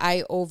because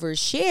I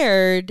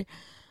overshared,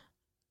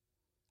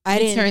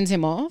 It turned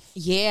him off?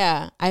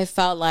 Yeah, I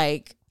felt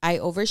like I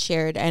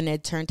overshared and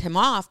it turned him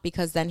off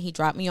because then he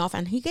dropped me off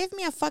and he gave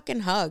me a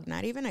fucking hug,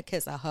 not even a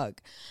kiss, a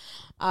hug.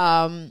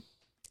 And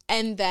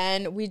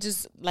then we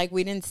just, like,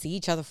 we didn't see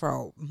each other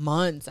for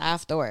months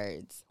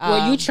afterwards.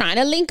 Were you trying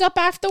to link up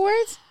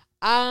afterwards?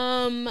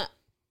 I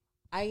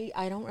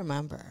don't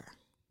remember.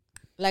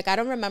 Like, I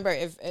don't remember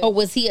if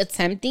was he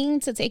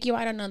attempting to take you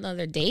out on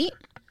another date?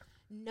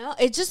 No,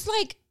 it just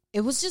like,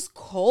 it was just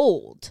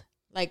cold,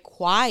 like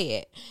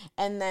quiet.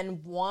 And then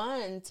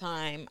one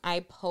time I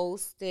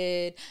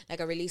posted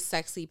like a really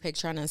sexy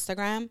picture on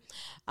Instagram.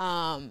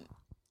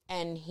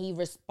 And he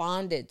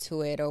responded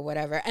to it or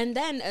whatever. And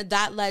then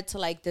that led to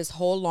like this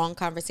whole long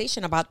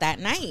conversation about that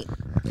night.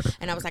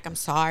 And I was like, I'm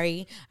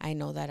sorry. I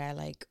know that I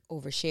like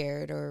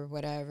overshared or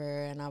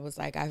whatever. And I was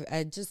like,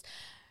 I just,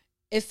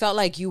 it felt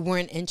like you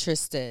weren't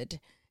interested.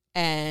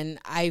 And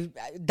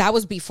that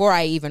was before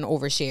I even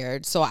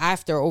overshared. So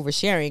after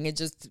oversharing, it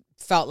just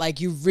felt like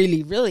you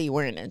really, really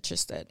weren't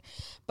interested.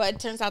 But it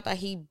turns out that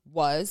he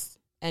was,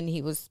 and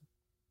he was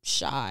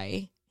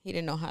shy. He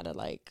didn't know how to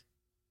like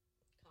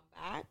come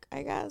back,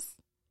 I guess.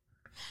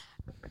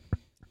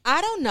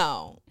 I don't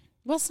know.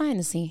 What sign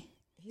is he?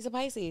 He's a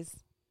Pisces.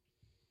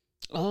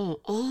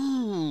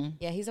 Oh.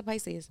 Yeah, he's a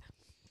Pisces.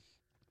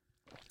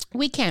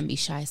 We can be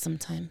shy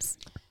sometimes.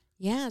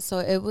 Yeah, so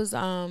it was,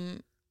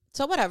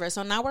 so whatever.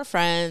 So now we're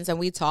friends and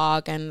we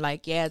talk and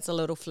like, yeah, it's a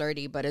little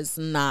flirty, but it's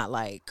not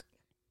like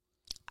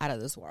out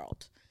of this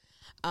world.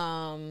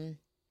 I'm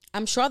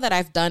sure that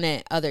I've done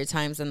it other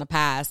times in the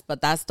past, but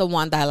that's the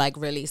one that like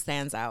really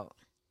stands out.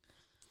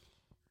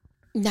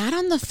 Not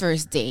on the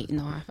first date.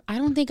 No, I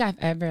don't think I've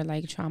ever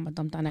like trauma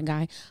dumped on a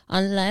guy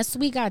unless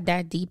we got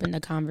that deep in the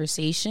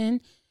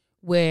conversation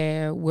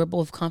where we're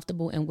both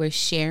comfortable and we're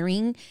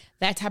sharing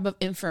that type of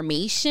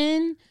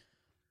information.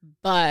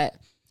 But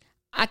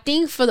I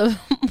think for the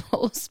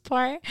most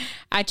part,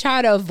 I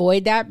try to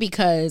avoid that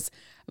because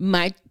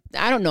I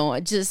don't know, I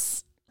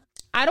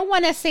don't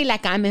want to say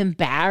like I'm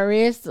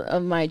embarrassed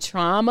of my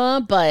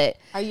trauma, but...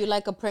 Are you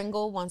like a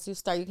Pringle? Once you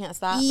start, you can't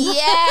stop?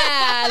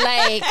 Yeah,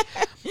 like,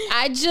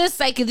 I just,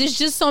 like, there's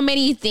just so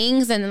many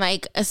things, and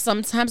like,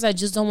 sometimes I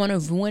just don't want to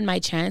ruin my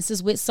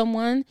chances with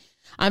someone.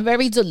 I'm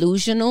very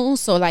delusional,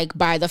 so like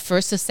by the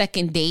first or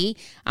second date,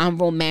 I'm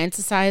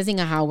romanticizing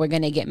how we're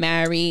gonna get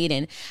married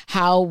and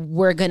how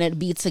we're gonna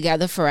be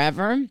together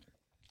forever.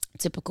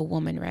 Typical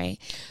woman, right?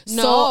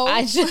 No. So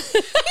I just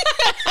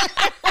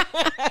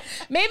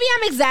maybe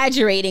I'm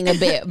exaggerating a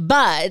bit,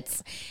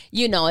 but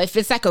you know, if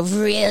it's like a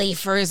really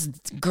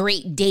first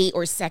great date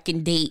or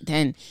second date,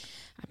 then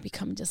I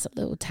become just a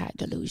little tad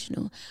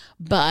delusional.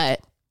 But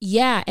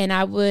yeah, and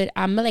I would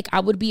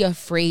be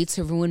afraid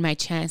to ruin my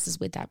chances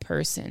with that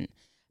person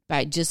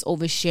by just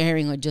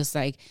oversharing or just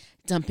like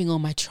dumping all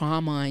my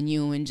trauma on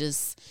you and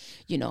just,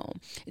 you know.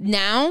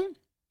 Now,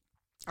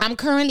 I'm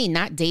currently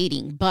not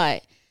dating,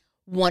 but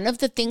one of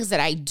the things that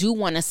I do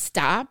want to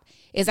stop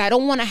is I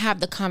don't want to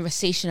have the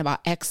conversation about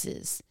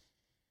exes.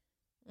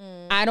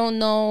 I don't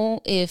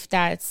know if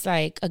that's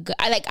like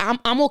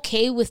I'm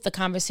okay with the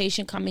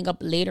conversation coming up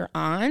later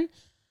on,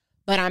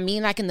 but I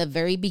mean like in the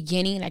very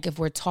beginning, like if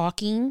we're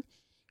talking,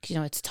 you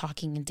know, it's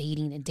talking and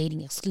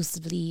dating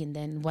exclusively and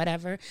then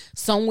whatever.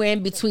 Somewhere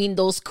in between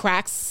those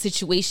cracks,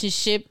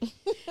 situationship,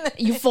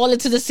 you fall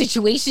into the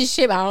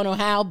situationship. I don't know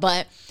how,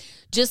 but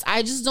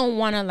I just don't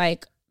want to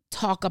like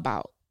talk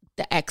about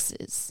the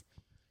exes.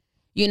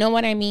 You know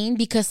what I mean?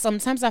 Because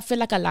sometimes I feel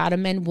like a lot of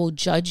men will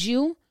judge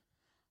you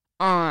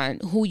on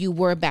who you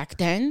were back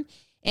then.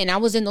 And I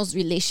was in those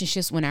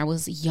relationships when I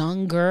was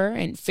younger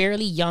and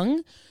fairly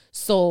young.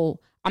 So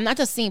I'm not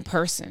the same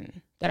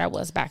person that I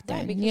was back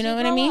then. Right, you know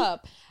what I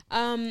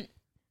mean?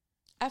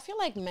 I feel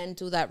like men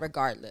do that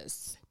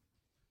regardless.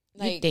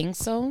 You think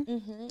so?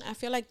 I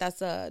feel like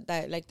that's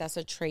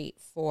a trait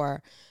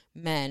for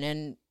men,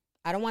 and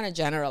I don't want to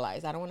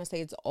generalize. I don't want to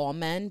say it's all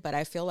men, but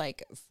I feel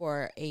like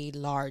for a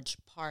large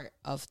part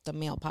of the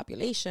male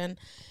population,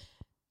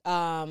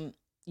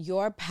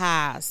 your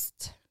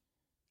past,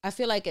 I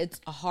feel like it's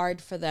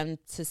hard for them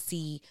to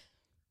see,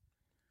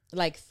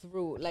 like,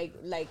 through, like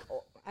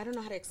I don't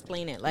know how to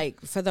explain it. Like,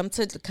 for them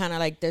to kind of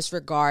like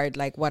disregard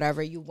like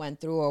whatever you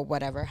went through or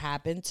whatever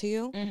happened to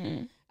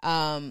you.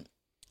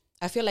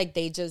 I feel like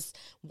they just,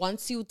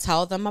 once you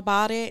tell them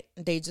about it,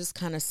 they just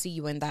kind of see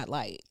you in that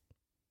light.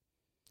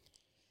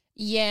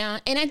 Yeah,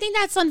 and I think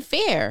that's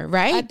unfair,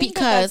 right? I think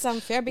that's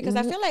unfair because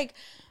I feel like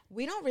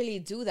we don't really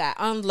do that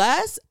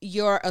unless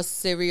you're a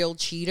serial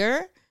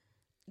cheater.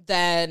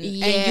 Then and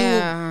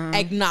you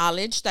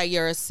acknowledge that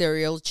you're a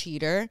serial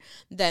cheater,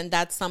 then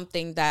that's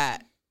something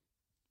that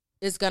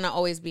is gonna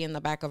always be in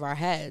the back of our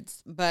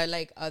heads. But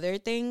like other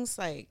things,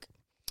 like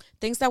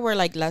things that were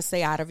like, let's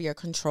say, out of your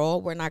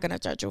control, we're not gonna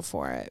judge you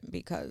for it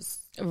because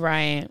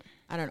right.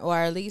 I don't know, or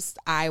at least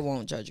I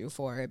won't judge you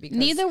for it because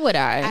neither would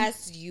I.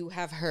 As you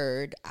have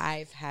heard,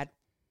 I've had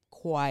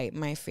quite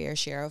my fair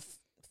share of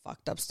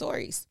fucked up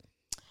stories.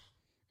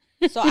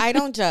 So I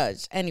don't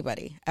judge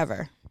anybody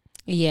ever.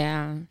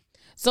 Yeah.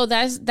 So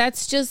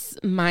that's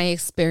just my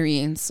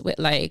experience with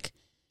like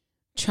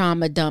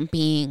trauma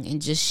dumping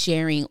and just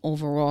sharing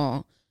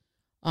overall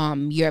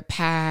your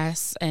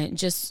past, and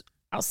just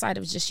outside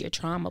of just your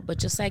trauma, but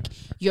just like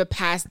your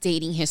past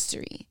dating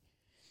history.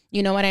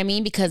 You know what I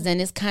mean? Because then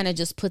it's kind of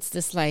just puts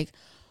this like,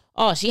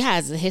 oh, she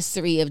has a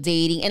history of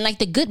dating. And like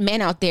the good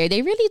men out there,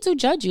 they really do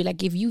judge you.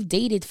 Like if you've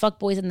dated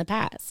fuckboys in the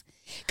past.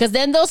 Because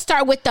then they'll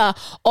start with the,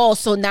 oh,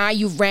 so now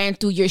you ran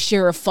through your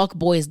share of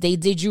fuckboys. They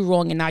did you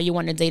wrong and now you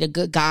want to date a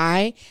good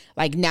guy.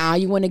 Like now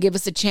you want to give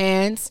us a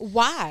chance.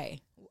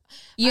 Why?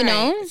 You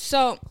know? Right.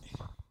 So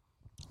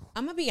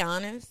I'm going to be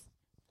honest.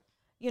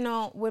 You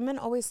know, women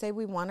always say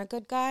we want a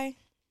good guy.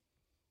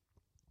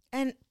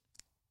 And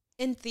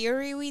in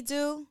theory we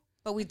do,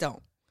 but we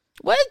don't.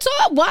 What?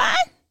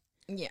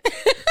 Yeah.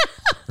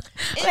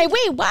 Like,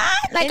 wait,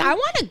 what? Like, I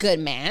want a good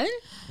man.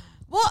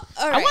 Well,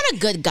 all right. I want a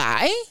good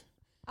guy.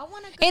 I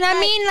want a good and guy. I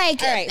mean,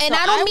 like, right, and so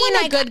I don't mean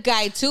want like a good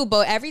guy too,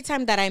 but every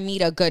time that I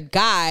meet a good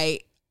guy,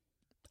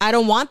 I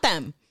don't want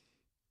them.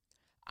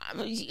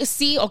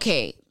 See,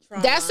 okay.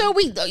 Trauma. That's where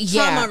we,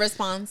 Trauma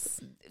response.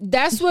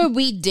 That's where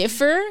we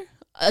differ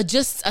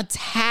just a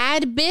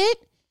tad bit.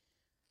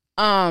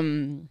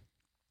 When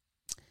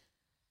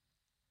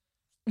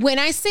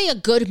I say a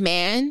good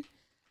man,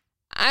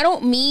 I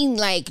don't mean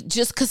like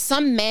just because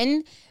some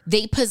men,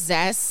 they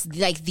possess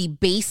like the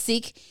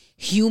basic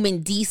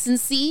human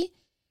decency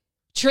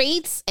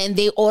traits and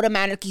they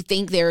automatically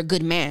think they're a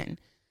good man.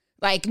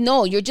 Like,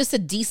 no, you're just a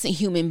decent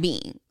human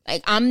being.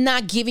 Like, I'm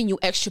not giving you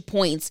extra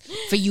points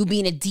for you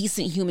being a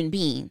decent human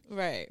being.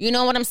 Right. You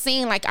know what I'm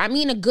saying? Like, I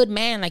mean a good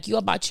man, like you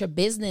about your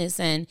business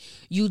and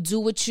you do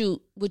what you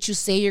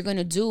say you're going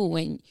to do.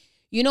 And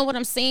you know what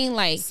I'm saying?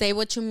 Like, say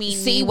what you mean,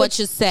 say mean what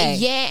you say.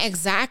 Yeah,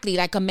 exactly.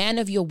 Like a man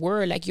of your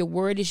word, like your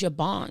word is your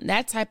bond,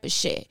 that type of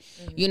shit.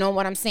 Mm-hmm. You know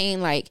what I'm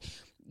saying? Like,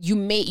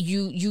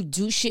 you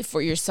do shit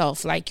for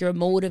yourself. Like, you're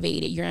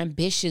motivated, you're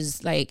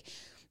ambitious, like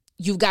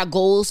you've got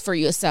goals for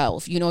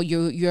yourself. You know,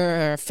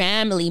 you're a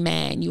family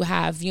man. You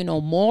have, you know,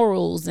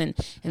 morals and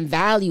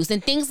values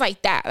and things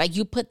like that. Like,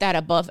 you put that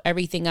above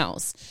everything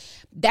else.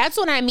 That's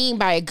what I mean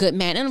by a good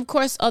man. And of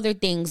course, other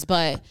things.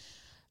 But,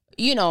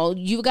 you know,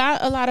 you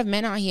got a lot of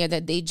men out here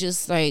that they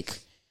just like,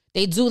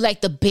 they do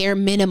like the bare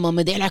minimum.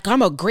 And they're like,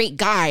 I'm a great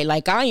guy.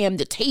 Like, I am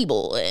the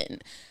table.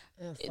 And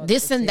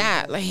this and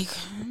that. Like,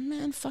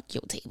 man, fuck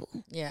your table.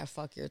 Yeah,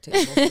 fuck your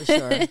table for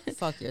sure.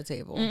 Fuck your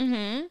table.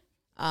 Mm-hmm.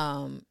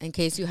 In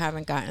case you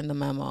haven't gotten the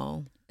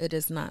memo, it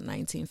is not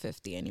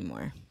 1950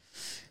 anymore.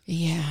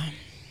 Yeah.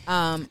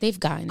 They've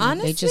gotten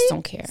honestly, it. They just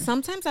don't care.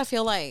 Sometimes I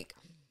feel like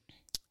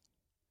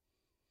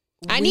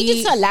I need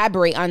you to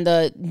elaborate on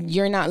the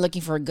you're not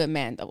looking for a good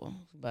man though.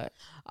 But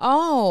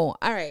all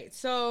right.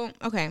 So,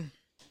 okay.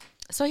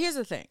 So here's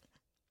the thing.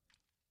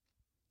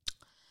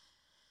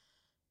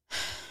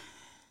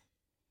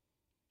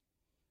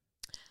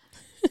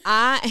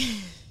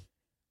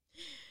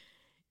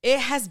 It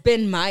has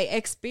been my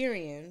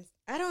experience.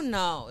 I don't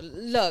know.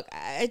 Look,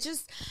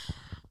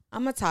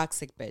 I'm a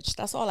toxic bitch.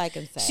 That's all I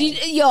can say.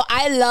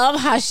 I love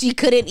how she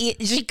couldn't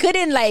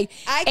like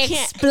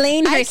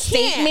explain her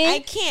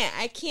statement.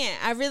 I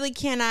can't. I really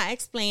cannot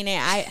explain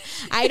it.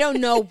 I don't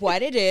know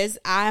what it is.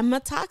 I'm a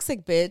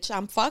toxic bitch.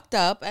 I'm fucked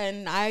up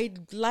and I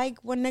like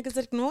when niggas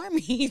ignore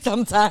me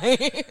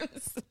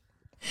sometimes.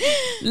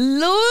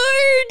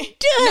 Lord.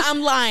 No, I'm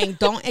lying.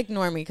 Don't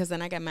ignore me because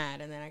then I get mad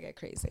and then I get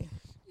crazy.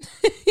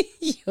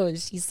 Yo,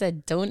 she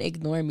said, "Don't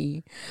ignore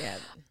me." Yeah.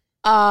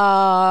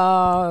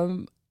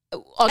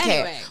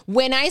 Okay. Anyway.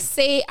 When I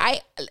say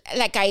I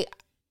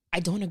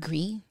don't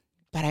agree,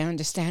 but I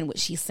understand what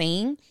she's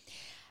saying.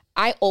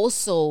 I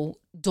also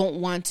don't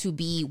want to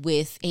be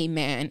with a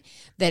man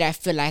that I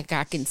feel like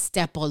I can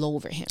step all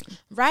over him.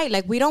 Right.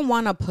 Like, we don't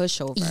want to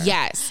push over.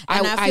 Yes.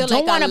 And I feel don't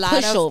like want a to lot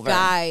push of over.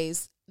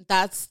 guys,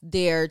 that's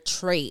their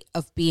trait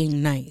of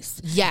being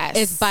nice. Yes.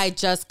 It's by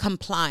just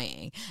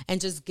complying and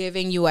just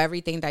giving you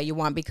everything that you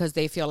want because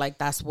they feel like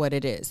that's what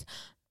it is.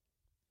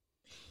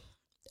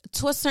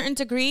 To a certain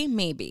degree,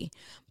 maybe.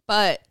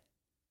 But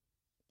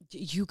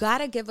you got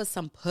to give us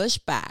some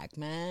pushback,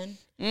 man.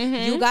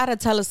 You got to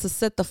tell us to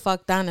sit the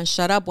fuck down and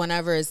shut up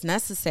whenever it's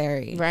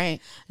necessary.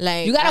 Right.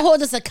 Like, you got to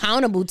hold us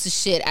accountable to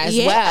shit as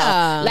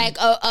well. Like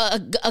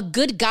a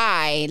good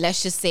guy,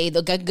 let's just say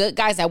the good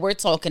guys that we're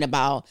talking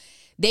about,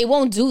 they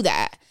won't do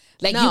that.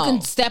 Like, you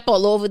can step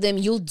all over them.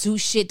 You'll do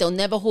shit. They'll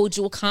never hold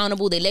you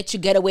accountable. They let you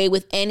get away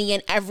with any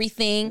and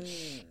everything.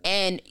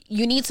 And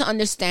you need to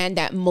understand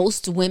that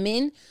most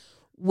women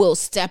will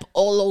step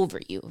all over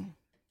you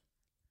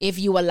if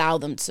you allow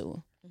them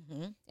to.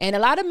 And a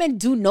lot of men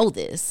do know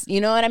this. You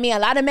know what I mean? A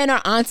lot of men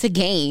are onto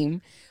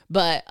game.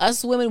 But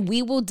us women,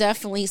 we will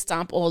definitely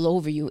stomp all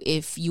over you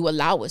if you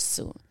allow us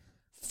to.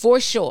 For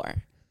sure.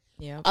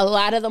 Yeah. A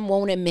lot of them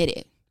won't admit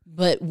it.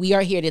 But we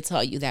are here to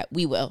tell you that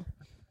we will.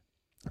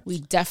 We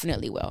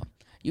definitely will.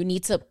 You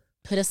need to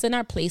put us in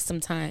our place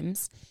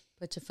sometimes.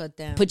 Put your foot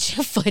down. Put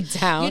your foot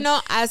down. You know,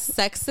 as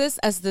sexist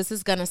as this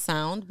is going to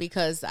sound,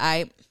 because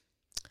I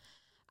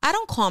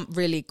don't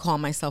really call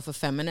myself a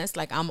feminist.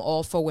 Like, I'm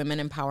all for women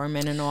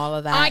empowerment and all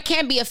of that. I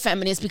can't be a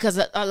feminist because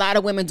a lot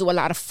of women do a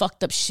lot of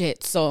fucked up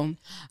shit. So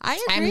I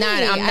agree.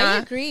 I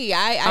agree.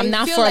 I'm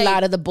not feel for like a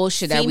lot of the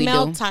bullshit that we do.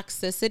 Female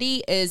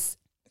toxicity is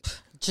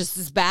just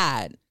as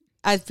bad.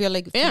 I feel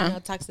like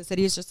female toxicity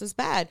is just as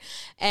bad.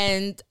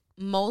 And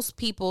most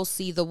people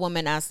see the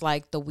woman as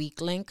like the weak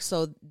link,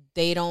 so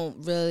they don't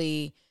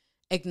really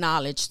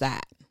acknowledge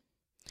that.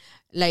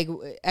 Like,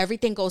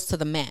 everything goes to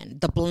the man.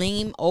 The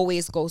blame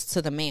always goes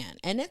to the man.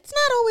 And it's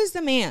not always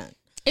the man.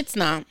 It's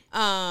not.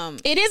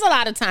 It is a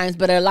lot of times,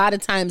 but a lot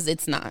of times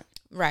it's not.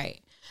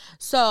 Right.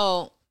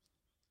 So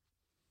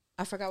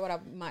I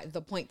forgot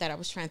the point that I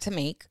was trying to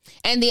make.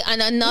 And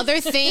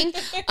another thing,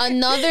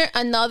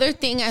 another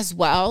thing as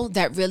well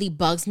that really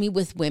bugs me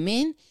with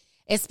women,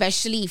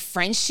 especially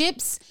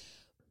friendships,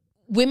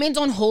 women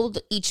don't hold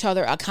each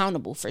other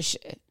accountable for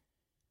shit.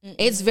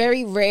 It's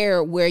very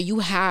rare where you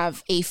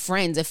have a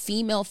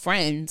female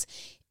friend,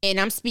 and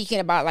I'm speaking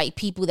about like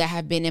people that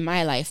have been in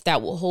my life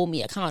that will hold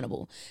me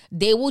accountable.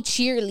 They will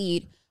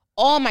cheerlead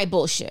all my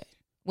bullshit.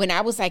 When I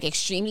was like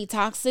extremely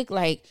toxic,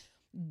 like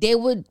they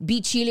would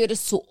be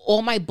cheerleaders to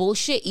all my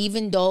bullshit,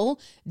 even though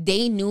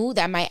they knew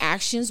that my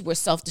actions were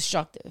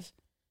self-destructive.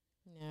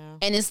 Yeah.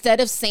 And instead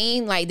of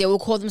saying, like, they will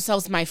call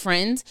themselves my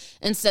friends,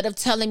 instead of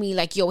telling me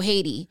like, yo,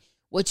 Haiti,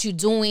 what you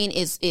doing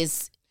is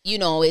you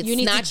know, it's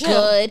not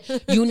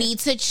good. You need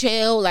to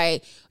chill.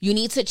 Like, you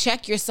need to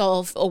check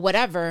yourself or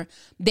whatever.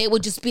 They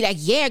would just be like,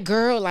 yeah,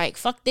 girl, like,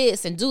 fuck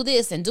this and do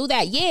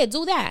that. Yeah,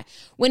 do that.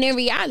 When in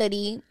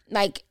reality,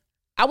 like,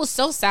 I was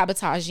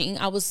self-sabotaging.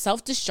 I was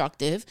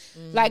self-destructive.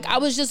 Like, I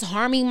was just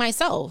harming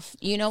myself.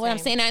 You know what I'm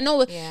saying? I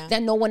know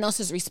that no one else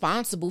is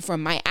responsible for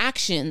my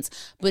actions.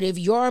 But if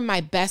you're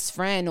my best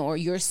friend or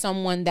you're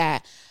someone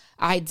that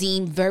I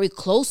deem very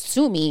close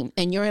to me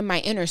and you're in my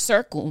inner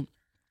circle,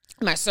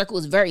 my circle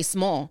is very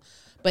small,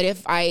 but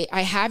if I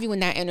have you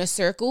in that inner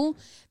circle,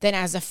 then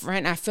as a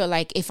friend, I feel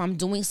like if I'm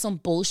doing some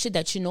bullshit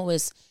that you know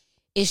it's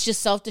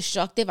just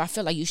self-destructive, I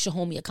feel like you should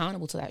hold me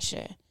accountable to that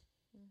shit.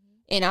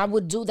 And I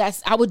would do that.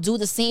 I would do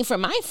the same for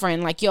my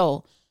friend. Like,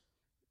 yo,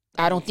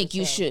 I don't think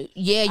you should.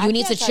 Yeah, you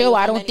need to chill.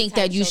 I don't think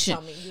that you should.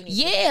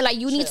 Yeah, like,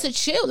 you need to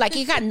chill. Like,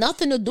 it got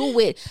nothing to do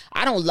with,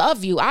 I don't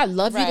love you. I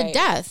love you to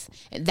death.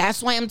 And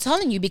that's why I'm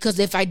telling you, because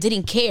if I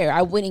didn't care,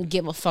 I wouldn't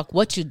give a fuck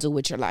what you do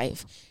with your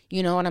life.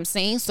 You know what I'm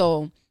saying?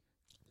 So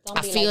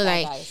I feel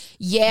like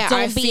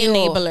don't be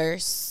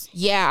enablers.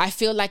 Yeah, I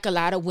feel like a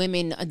lot of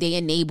women, they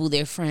enable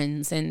their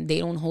friends and they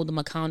don't hold them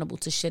accountable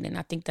to shit. And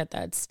I think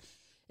it's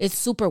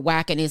super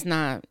whack and it's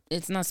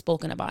not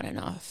spoken about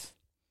enough.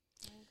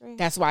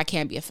 That's why I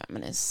can't be a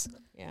feminist.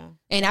 Yeah.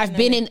 And I've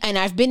been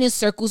in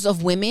circles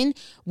of women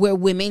where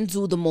women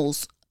do the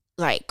most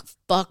like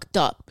fucked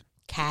up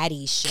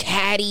catty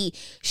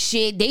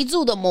shit. They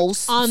do the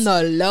most on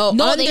the low.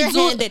 No,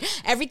 underhanded.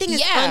 Everything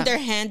is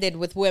underhanded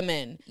with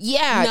women.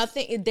 Yeah.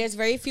 Nothing. There's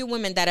very few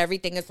women that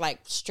everything is like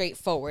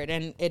straightforward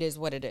and it is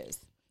what it is.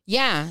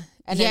 Yeah.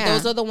 And then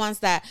those are the ones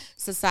that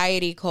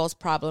society calls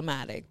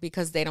problematic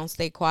because they don't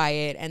stay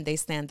quiet and they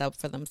stand up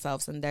for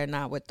themselves and they're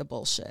not with the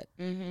bullshit.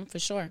 For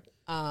sure.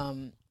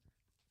 The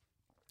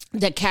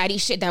catty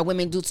shit that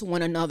women do to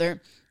one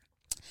another.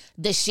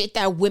 The shit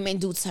that women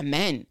do to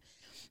men.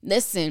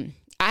 Listen,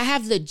 I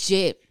have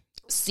legit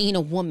seen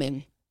a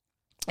woman,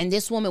 and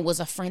this woman was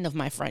a friend of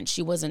my friend.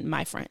 She wasn't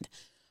my friend,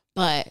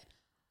 but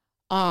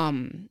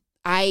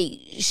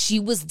she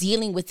was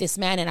dealing with this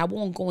man, and I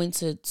won't go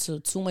into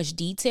too much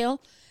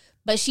detail,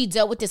 but she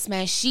dealt with this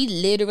man. She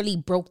literally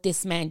broke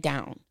this man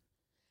down,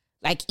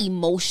 like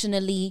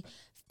emotionally,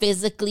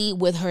 physically,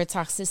 with her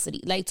toxicity,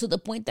 like to the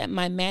point that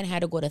my man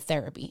had to go to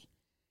therapy.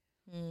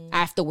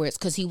 afterwards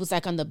because he was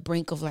like on the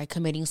brink of like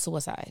committing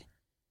suicide.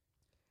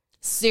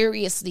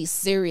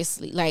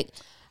 Seriously. Like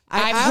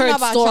I've heard don't know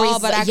about stories, y'all,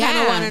 but I kind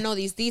of want to know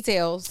these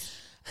details.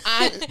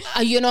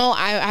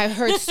 I've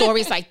heard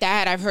stories like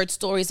that. I've heard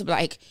stories of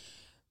like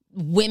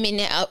women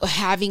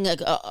having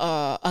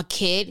a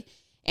kid.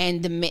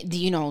 And the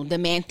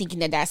man thinking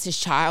that that's his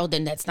child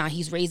and that's not,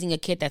 he's raising a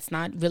kid that's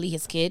not really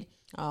his kid.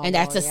 And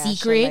that's a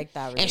secret. Like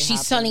that really and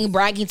she's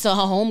bragging to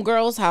her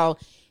homegirls how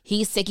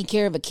he's taking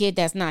care of a kid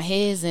that's not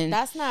his. And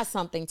that's not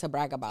something to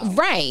brag about.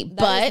 Right.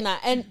 But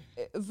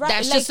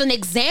that's just an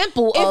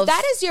example of. If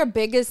that is your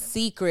biggest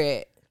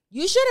secret,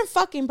 you shouldn't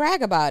fucking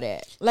brag about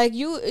it. Like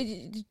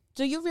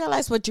do you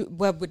realize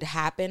what would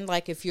happen?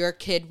 Like if your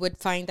kid would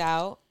find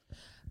out?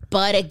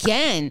 But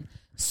again,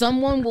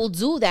 someone will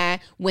do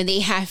that when they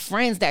have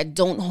friends that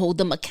don't hold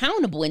them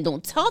accountable and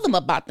don't tell them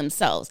about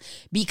themselves.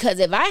 Because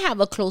if I have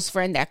a close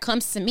friend that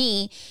comes to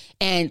me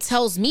and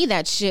tells me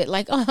that shit,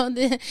 like, oh,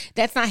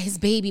 that's not his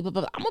baby, blah,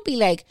 blah, blah, I'm going to be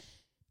like,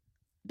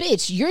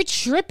 bitch, you're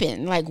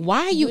tripping. Like,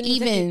 why are you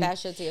even... to keep that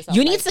shit to yourself.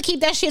 You need to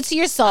keep that shit to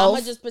yourself. I'm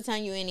going to just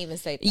pretend you ain't even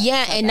say that.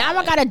 Yeah, and now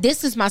I got to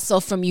distance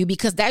myself from you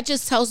because that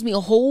just tells me a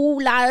whole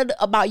lot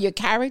about your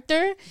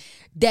character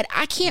that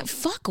I can't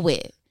fuck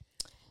with.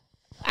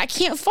 I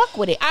can't fuck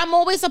with it. I'm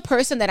always a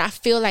person that I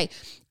feel like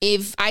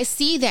if I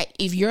see that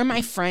if you're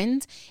my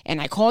friend and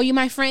I call you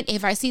my friend,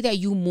 if I see that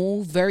you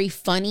move very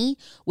funny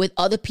with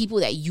other people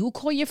that you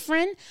call your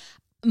friend,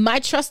 my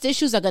trust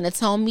issues are going to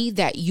tell me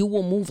that you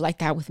will move like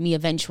that with me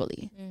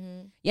eventually.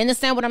 Mm-hmm. You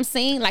understand what I'm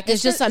saying? Like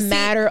it's just a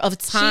matter of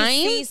time.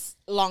 She sees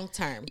long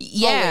term.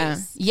 Yeah.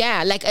 Always.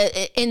 Yeah. Like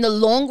in the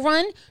long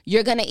run,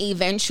 you're going to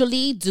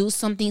eventually do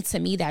something to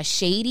me that's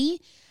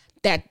shady.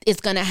 That it's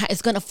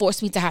gonna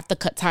force me to have to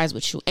cut ties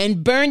with you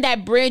and burn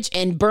that bridge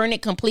and burn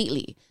it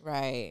completely.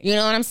 Right. You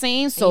know what I'm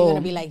saying? So and you're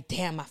gonna be like,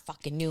 damn, I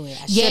fucking knew it.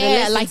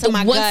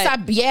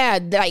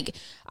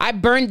 I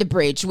burned the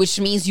bridge, which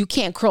means you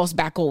can't cross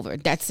back over.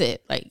 That's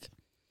it. Like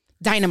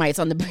dynamite's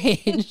on the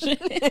bridge.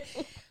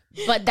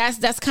 But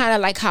that's kind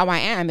of like how I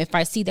am. If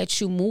I see that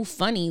you move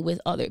funny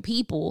with other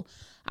people,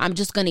 I'm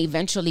just gonna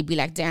eventually be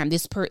like, damn,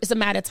 it's a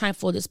matter of time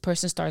before this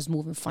person starts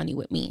moving funny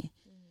with me.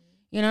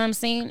 You know what I'm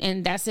saying?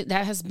 And that's it.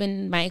 That has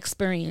been my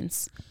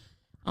experience,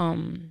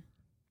 in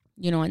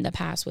the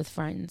past with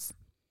friends,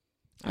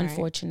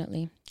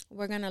 unfortunately. Right.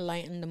 We're going to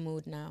lighten the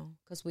mood now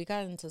because we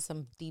got into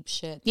some deep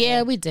shit.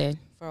 Yeah, we did.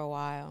 For a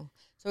while.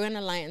 So we're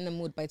going to lighten the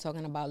mood by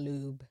talking about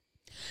lube.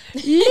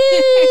 Lube!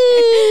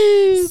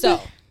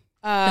 So.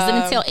 Does it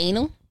entail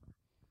anal?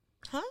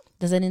 Huh?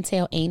 Does it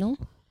entail anal?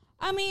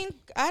 I mean,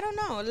 I don't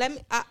know.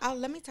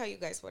 Let me tell you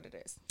guys what it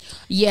is.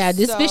 Yeah,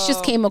 this bitch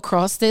just came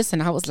across this,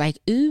 and I was like,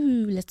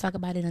 "Ooh, let's talk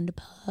about it on the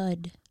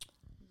pod."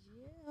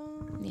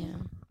 Yeah.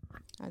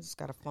 I just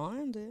gotta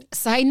find it.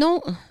 Side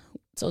note: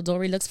 so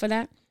Dory looks for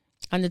that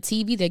on the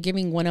TV. They're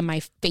giving one of my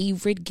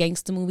favorite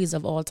gangster movies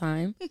of all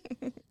time,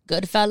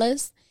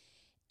 Goodfellas,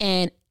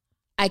 and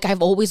like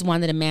I've always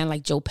wanted a man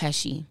like Joe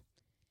Pesci.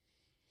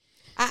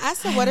 I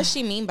asked her, what does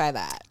she mean by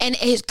that? And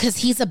it's because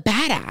he's a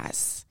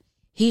badass.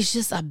 He's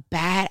just a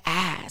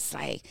badass.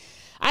 Like,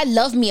 I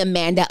love me a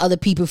man that other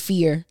people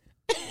fear.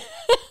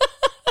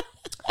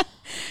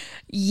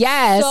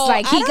 Yes, so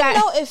like I don't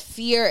know if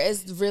fear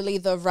is really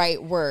the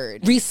right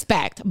word.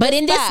 Respect. But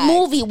in this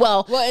movie,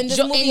 in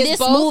this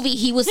movie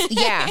he was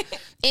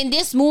in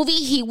this movie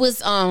he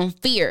was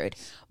feared.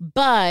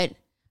 But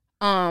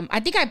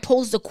I think I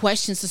posed the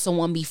questions to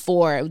someone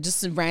before,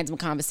 just a random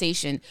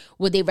conversation.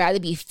 Would they rather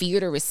be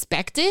feared or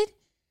respected?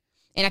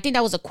 And I think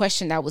that was a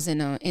question that was in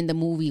the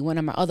movie, one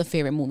of my other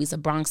favorite movies, A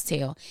Bronx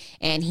Tale.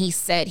 And he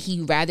said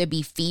he'd rather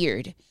be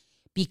feared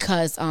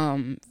because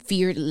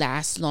fear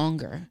lasts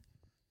longer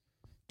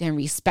than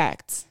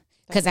respect.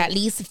 Because at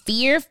least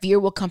fear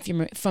will come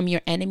from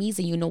your enemies,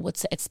 and you know what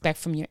to expect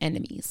from your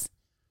enemies.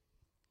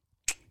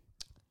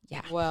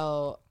 Yeah.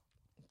 Well,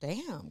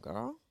 damn,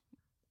 girl.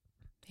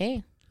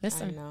 Hey,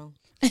 listen. I know.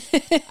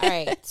 All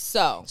right,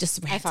 so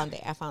just I found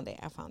it.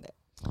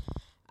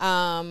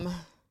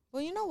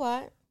 Well, you know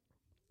what?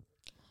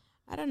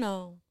 I don't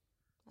know.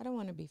 I don't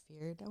want to be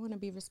feared. I want to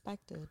be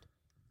respected.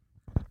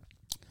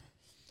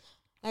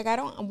 Like, I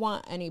don't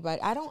want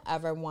anybody. I don't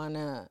ever want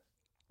to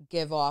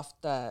give off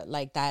that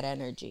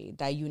energy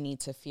that you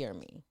need to fear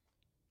me.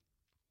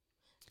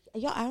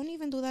 Yo, I don't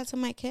even do that to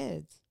my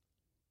kids.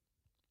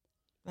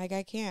 Like,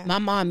 I can't. My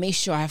mom made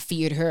sure I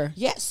feared her.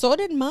 Yeah, so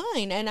did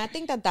mine. And I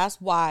think that's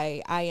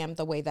why I am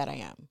the way that I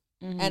am.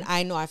 Mm-hmm. And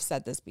I know I've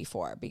said this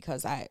before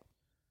because I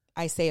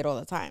say it all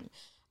the time.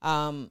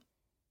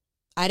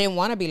 I didn't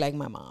want to be like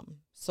my mom.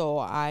 So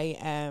I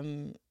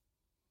am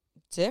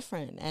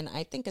different. And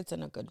I think it's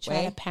in a good way.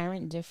 Try to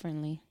parent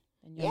differently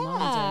than your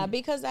mom did.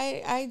 Because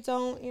I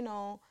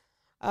don't,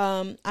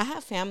 I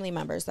have family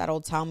members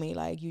that'll tell me,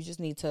 like, you just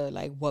need to,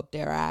 like, whoop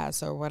their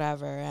ass or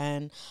whatever.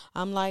 And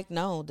I'm like,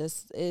 no,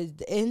 this is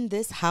in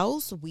this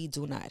house, we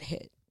do not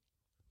hit.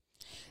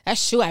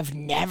 That's true. I've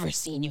never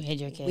seen you hit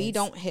your kids. We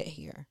don't hit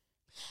here.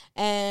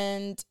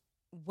 And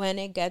when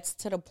it gets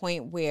to the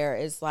point where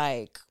it's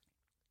like,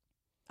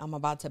 I'm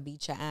about to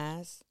beat your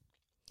ass,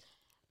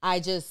 I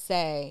just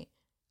say,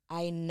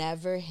 I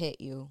never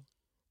hit you.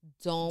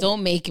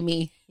 Don't make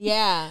me.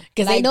 Yeah.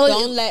 Because like, I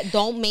know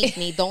don't make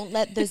me. Don't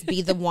let this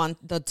be the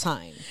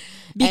time.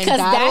 Because and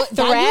that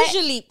threat that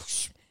usually.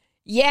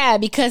 Yeah,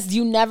 because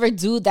you never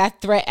do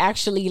that threat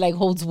actually like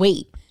holds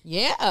weight.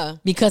 Yeah.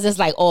 Because it's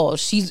like, oh,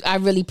 I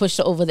really pushed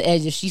her over the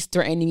edge if she's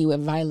threatening me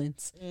with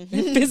violence.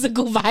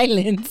 Physical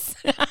violence.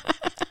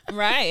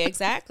 Right,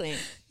 exactly.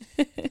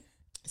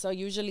 So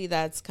usually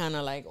that's kind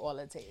of like all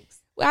it takes.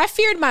 Well, I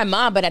feared my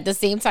mom, but at the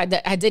same time,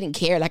 that I didn't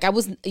care. Like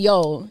it's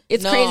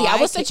crazy. I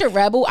was such a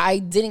rebel. I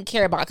didn't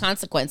care about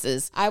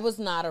consequences. I was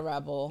not a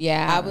rebel.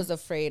 Yeah. I was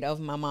afraid of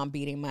my mom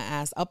beating my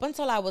ass up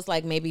until I was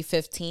like maybe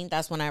 15.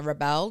 That's when I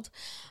rebelled.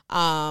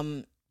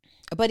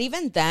 But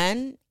even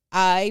then,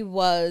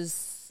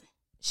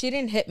 she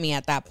didn't hit me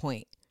at that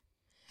point.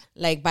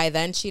 Like by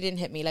then, she didn't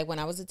hit me. Like when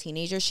I was a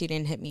teenager, she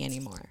didn't hit me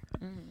anymore.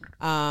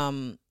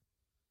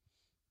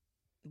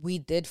 We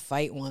did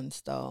fight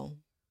once though.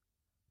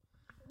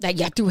 Like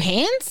y'all threw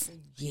hands?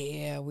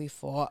 Yeah, we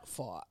fought.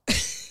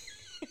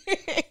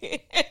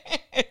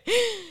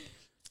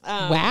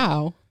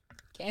 Wow.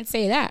 Can't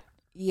say that.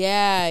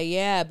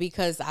 Yeah,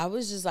 because I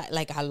was just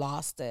like I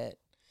lost it.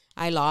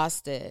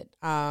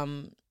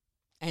 And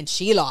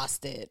she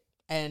lost it.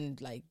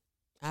 And like,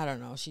 I don't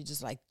know, she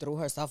just like threw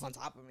herself on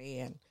top of me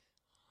and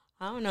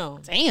I don't know.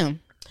 Damn.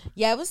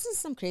 Yeah, it was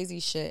just some crazy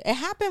shit. It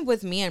happened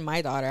with me and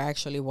my daughter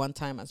actually one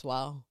time as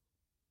well.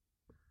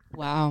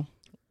 Wow.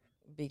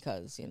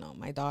 Because,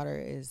 my daughter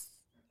is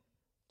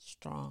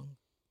strong.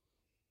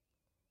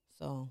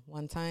 So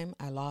one time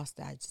I lost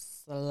it. I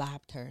just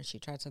slapped her. She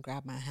tried to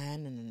grab my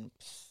hand and then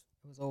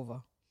it was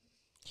over.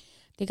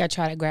 I think I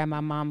tried to grab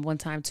my mom one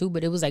time too,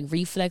 but it was like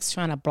reflex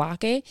trying to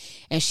block it.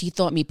 And she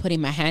thought me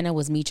putting my hand out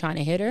was me trying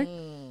to hit her.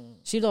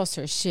 She lost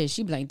her shit.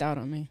 She blanked out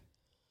on me.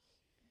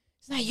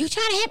 She's like, you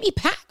trying to hit me,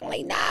 Pac? I'm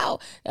like, no.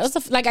 That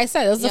was like I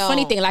said, it was a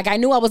funny thing. Like I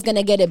knew I was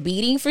gonna get a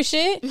beating for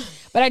shit,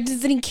 but I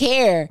just didn't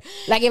care.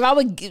 Like if I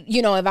would,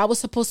 if I was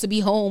supposed to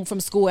be home from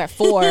school at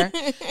 4,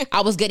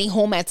 I was getting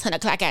home at 10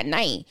 o'clock at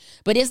night.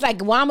 But it's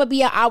like, well, I'm gonna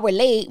be an hour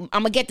late.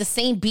 I'm gonna get the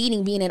same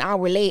beating being an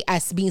hour late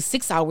as being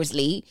 6 hours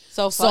late.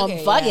 So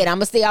fuck it. I'm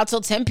gonna stay out till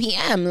 10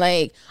 p.m.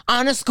 like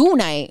on a school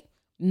night.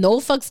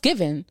 No fucks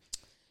given.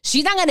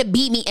 She's not gonna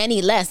beat me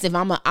any less if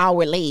I'm an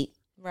hour late.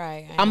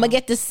 Right. I'm going to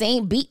get the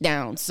same beat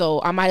down.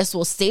 So I might as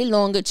well stay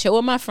longer, chill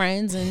with my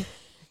friends. And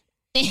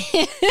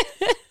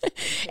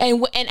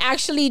and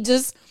actually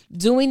just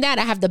doing that,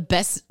 I have the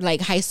best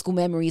like high school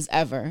memories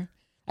ever.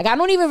 Like I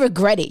don't even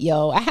regret it,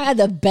 yo. I had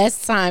the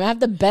best time. I have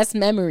the best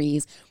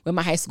memories with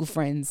my high school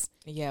friends.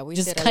 Yeah, we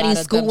just did cutting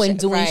school and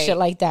doing shit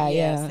like that.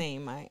 Yeah,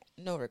 same.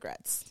 No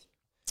regrets.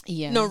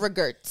 Yeah. No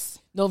regrets.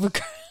 No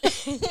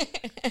regrets.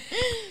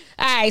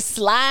 All right,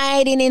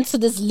 sliding into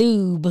this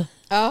lube.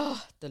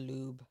 Oh, the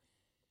lube.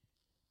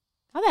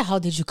 How the hell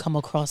did you come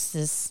across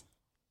this?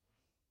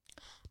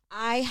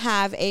 I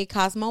have a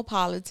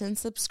Cosmopolitan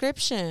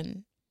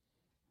subscription.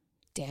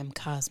 Damn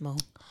Cosmo.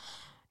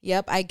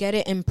 Yep, I get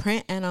it in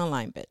print and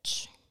online,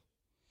 bitch.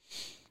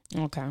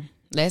 Okay,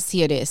 let's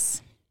hear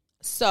this.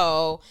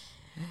 So,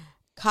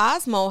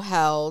 Cosmo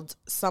held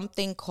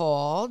something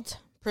called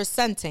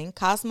presenting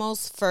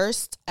Cosmo's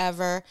first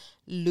ever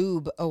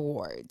Lube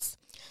Awards.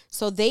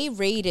 So they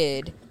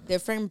rated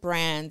different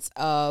brands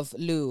of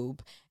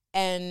lube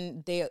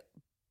and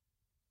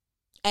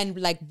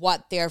like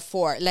what they're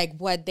for, like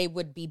what they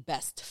would be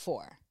best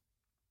for.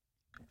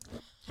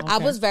 Okay. I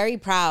was very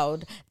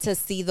proud to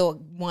see the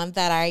one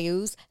that I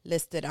use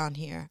listed on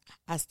here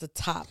as the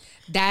top.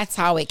 That's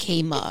how it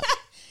came up.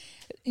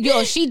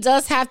 Yo, she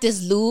does have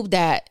this lube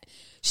that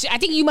I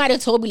think you might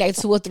have told me like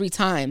 2 or 3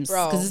 times.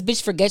 Because this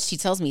bitch forgets she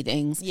tells me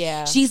things.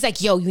 Yeah. She's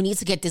like, yo, you need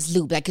to get this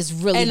lube. Like, it's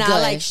really and good. And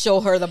I like show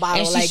her the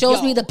bottle. And she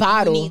shows me the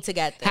bottle. You need to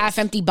get this. Half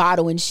empty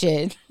bottle and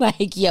shit.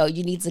 Like, yo,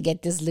 you need to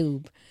get this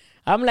lube.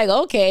 I'm like,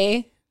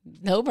 okay,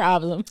 no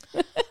problem.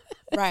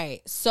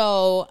 Right.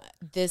 So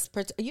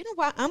you know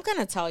what? I'm going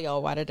to tell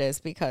y'all what it is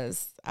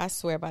because I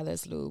swear by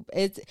this lube.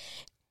 It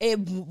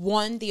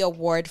won the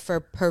award for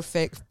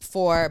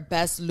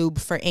best lube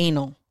for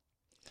anal.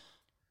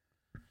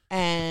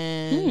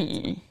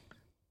 And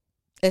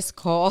it's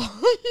called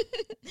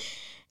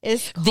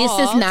This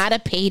is not a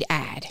paid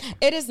ad.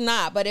 It is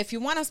not, but if you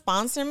want to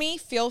sponsor me,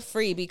 feel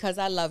free because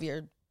I love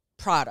your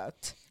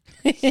product.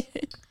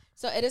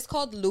 So it is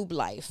called Lube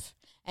Life.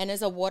 And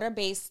it's a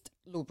water-based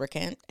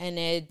lubricant, and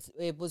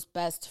it was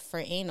best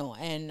for anal,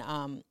 and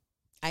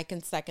I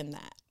can second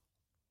that.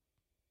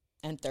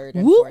 And third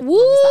and fourth.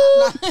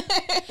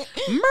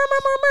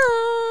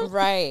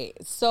 Right.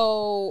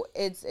 So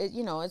it's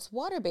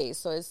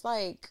water-based. So it's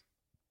like,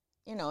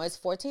 it's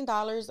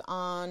 $14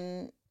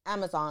 on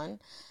Amazon,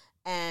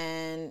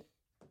 and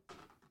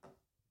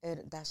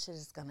that shit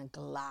is gonna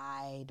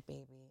glide,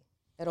 baby.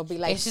 It'll be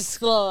like it's just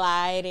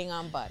sliding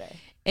on butter.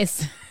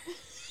 It's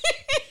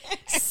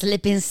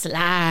slip and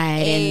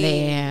slide in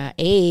there.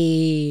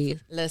 Hey.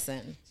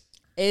 Listen,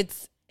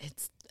 it's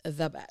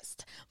the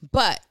best.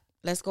 But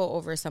let's go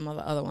over some of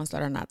the other ones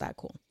that are not that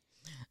cool.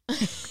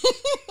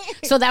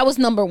 So that was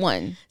number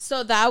one.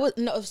 So that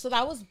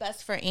was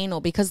best for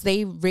anal because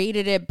they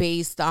rated it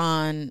based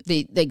on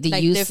The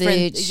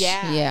usage.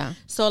 Yeah.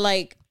 So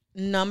like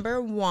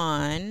number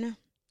one.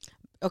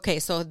 Okay,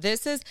 so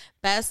this is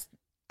best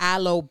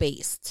aloe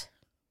based.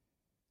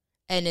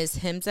 And it's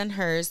Hims and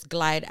Hers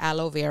Glide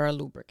Aloe Vera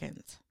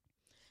Lubricant.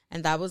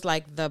 And that was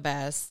like the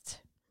best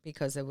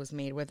because it was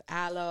made with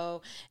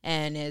aloe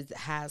and it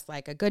has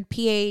like a good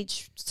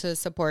pH to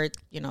support,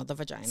 the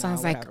vagina.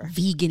 Sounds like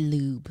vegan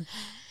lube.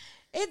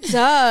 It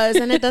does,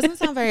 and it doesn't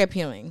sound very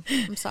appealing.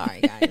 I'm sorry,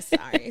 guys.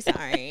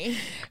 Sorry.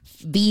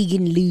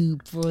 Vegan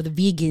lube for the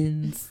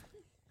vegans.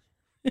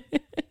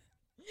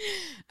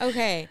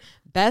 Okay.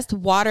 Best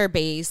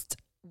water-based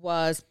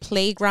was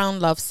Playground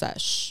Love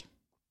Sesh.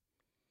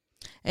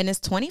 And it's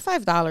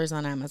 $25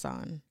 on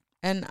Amazon.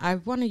 And I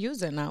want to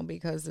use it now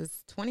because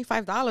it's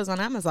 $25 on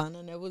Amazon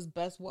and it was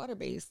best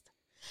water-based.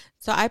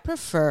 So I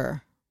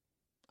prefer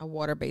a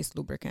water-based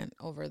lubricant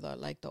over the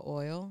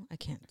oil. I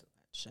can't do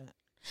that shit.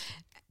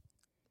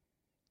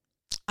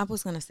 I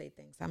was going to say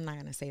things. I'm not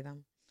going to say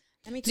them.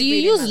 Do you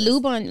use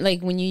lube on,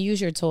 when you use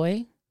your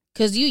toy?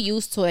 Because you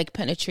used to,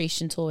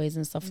 penetration toys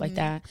and stuff like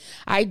that.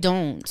 I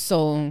don't.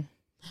 So,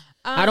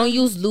 I don't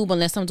use lube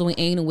unless I'm doing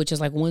anal, which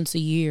is, once a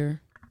year.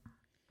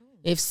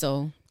 If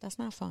so. That's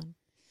not fun.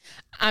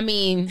 I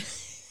mean,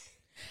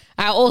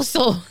 I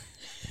also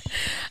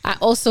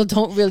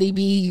don't really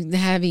be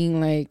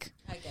having,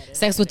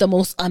 sex with the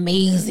most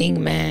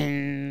amazing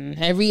men.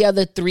 Every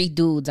other 3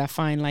 dudes I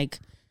find,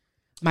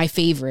 my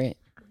favorite.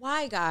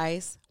 Why,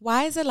 guys?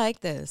 Why is it like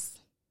this?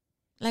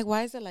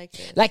 Why is it like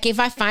this? If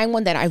I find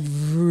one that I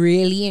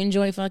really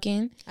enjoy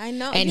fucking. I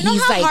know. And you know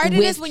he's how hard it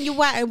is when you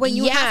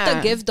have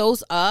to give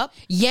those up?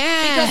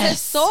 Yeah. Because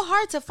it's so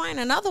hard to find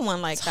another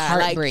one like that.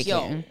 Heartbreaking.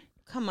 Yo,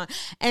 come on.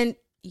 And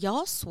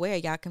y'all swear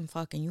y'all can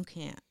fuck and you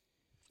can't.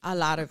 A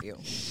lot of you.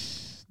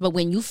 But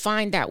when you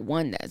find that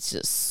one that's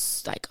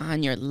just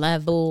on your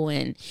level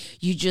and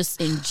you just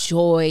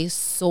enjoy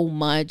so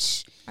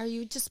much. Are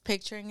you just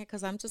picturing it?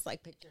 Because I'm just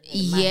picturing it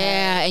in my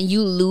head. And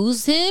you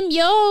lose him,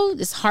 yo,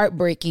 it's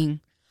heartbreaking.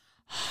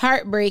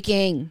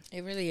 Heartbreaking.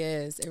 It really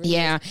is. It really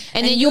is.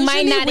 And then you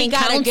might not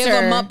encounter. Gotta give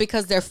them up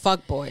because they're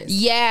fuck boys.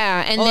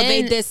 Yeah. And then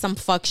they did some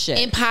fuck shit.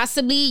 And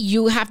possibly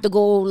you have to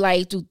go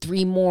through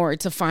 3 more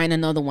to find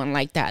another one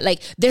like that.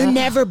 They're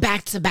never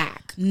back to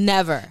back.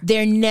 Never.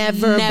 They're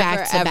never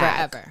back to back.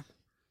 Ever.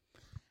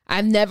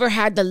 I've never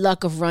had the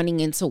luck of running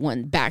into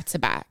one back to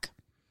back.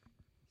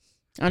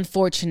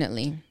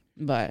 Unfortunately.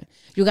 But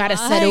you gotta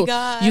settle.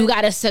 God. You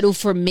gotta settle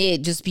for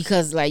mid just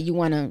because you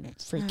wanna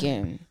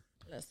freaking.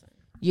 Listen.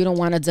 You don't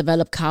want to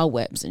develop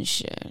cobwebs and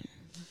shit.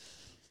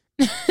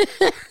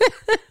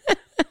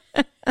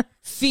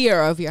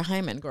 Fear of your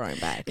hymen growing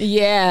back.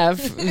 Yeah,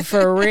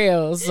 for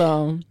real.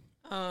 So.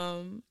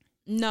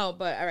 No,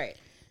 but all right.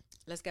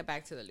 Let's get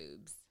back to the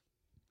lubes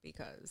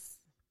because.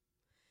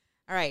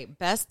 All right,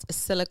 best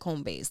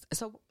silicone based.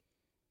 So,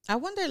 I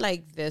wonder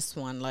this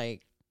one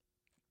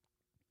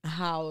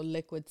how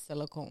liquid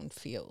silicone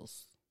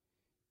feels.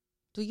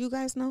 Do you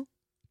guys know?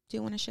 Do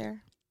you want to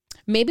share?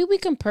 Maybe we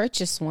can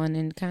purchase one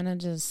and kind of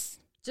just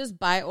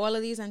buy all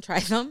of these and try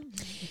them.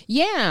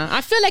 Yeah,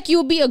 I feel like you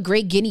would be a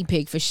great guinea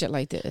pig for shit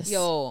like this.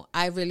 Yo,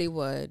 I really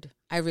would.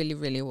 I really,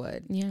 really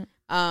would. Yeah.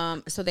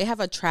 So they have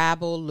a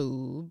travel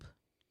lube.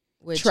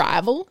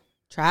 Travel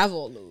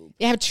lube.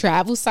 They have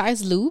travel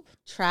size lube.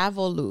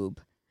 Travel lube.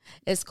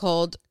 It's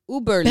called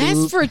Uber That's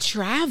Lube. for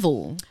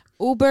travel.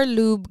 Uber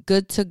Lube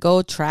Good to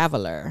Go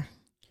Traveler.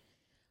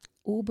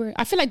 Uber.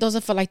 I feel like those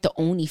are for the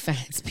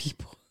OnlyFans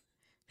people.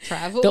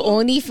 Travel? The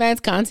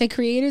OnlyFans content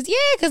creators. Yeah,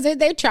 because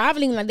they're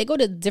traveling. They go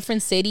to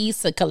different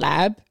cities to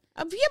collab.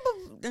 Yeah,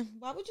 but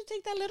why would you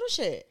take that little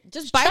shit?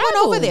 Just buy one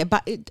over there.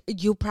 But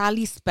you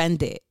probably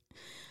spend it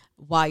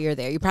while you're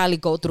there. You probably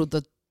go through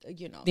the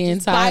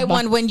entire buy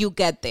one when you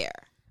get there.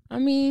 I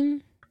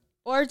mean.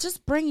 Or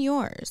just bring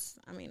yours.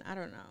 I mean, I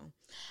don't know.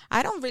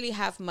 I don't really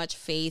have much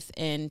faith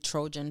in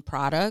Trojan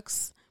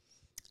products.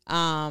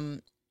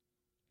 No,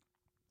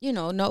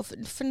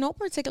 for no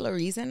particular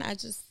reason. I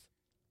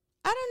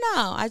don't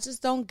know. I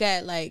just don't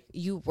get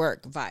you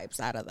work vibes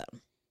out of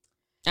them.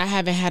 I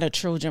haven't had a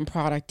Trojan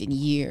product in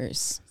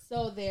years.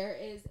 So there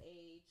is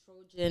a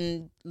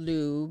Trojan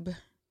lube.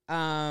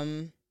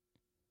 And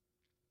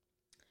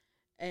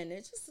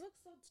it just looks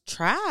so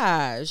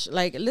trash.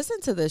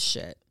 Listen to this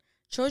shit.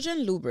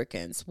 Trojan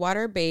lubricants,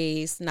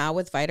 water-based, now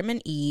with vitamin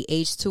E,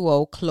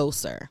 H2O,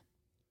 closer.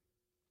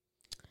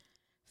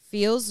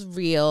 Feels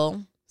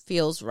real,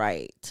 feels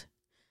right.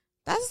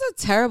 That's a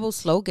terrible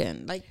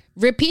slogan.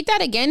 Repeat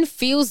that again.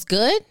 Feels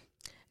good.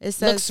 It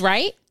says looks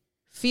right.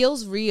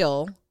 Feels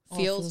real,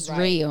 feels right.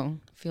 Real,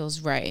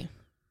 feels right.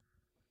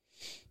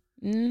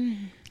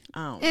 I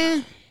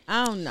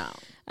don't know.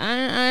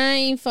 I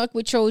ain't fuck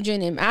with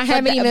Trojan, and I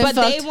haven't even. But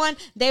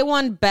fucked. they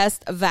won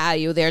best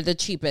value. They're the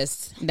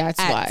cheapest. That's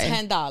at why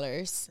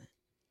 $10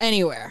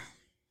 anywhere.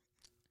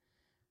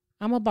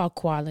 I'm about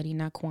quality,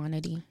 not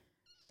quantity.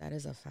 That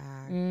is a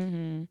fact.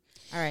 Mm-hmm.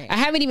 All right, I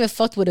haven't even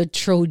fucked with a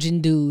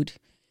Trojan dude,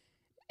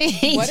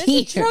 What is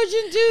a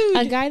Trojan dude?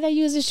 A guy that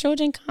uses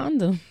Trojan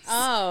condoms.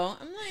 Oh,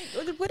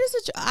 I'm like, what is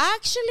it?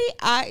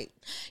 Actually,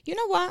 you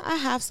know what? I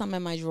have some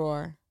in my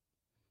drawer.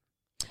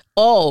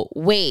 Oh,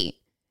 wait.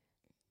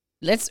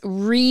 Let's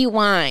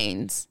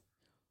rewind.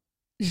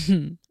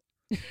 What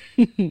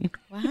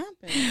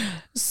happened?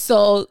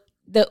 So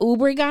the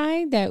Uber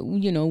guy that,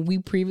 we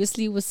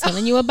previously was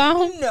telling you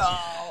about.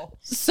 No.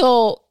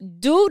 So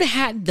dude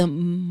had the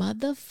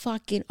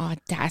motherfucking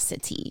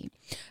audacity.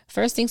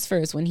 First things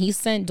first, when he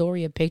sent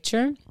Dory a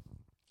picture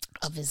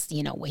of his,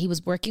 what he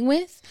was working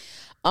with,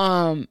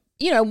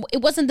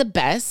 it wasn't the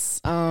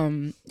best.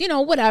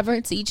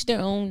 Whatever, to each their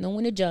own, no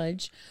one to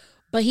judge.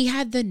 But he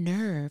had the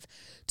nerve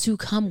to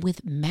come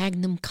with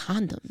Magnum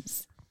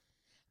condoms.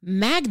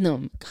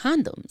 Magnum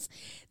condoms.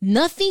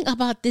 Nothing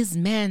about this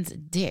man's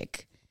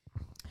dick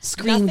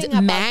screamed Nothing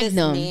about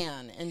Magnum. This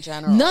man in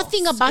general.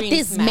 Nothing about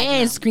this Magnum.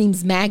 man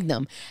screams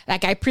Magnum.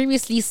 Like I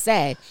previously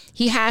said,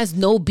 he has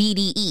no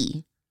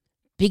BDE,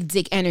 big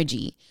dick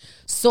energy.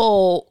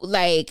 So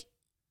like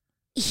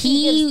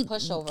he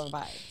gives pushover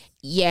vibes.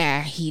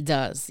 Yeah, he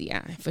does.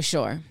 Yeah, for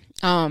sure.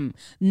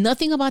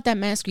 Nothing about that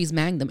man screams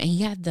Magnum, and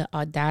he had the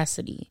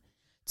audacity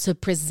to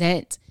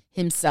present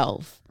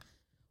himself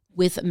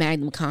with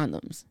Magnum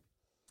condoms.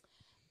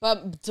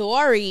 But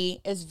Dory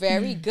is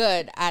very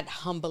good at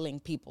humbling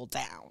people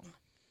down.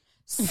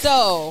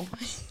 So,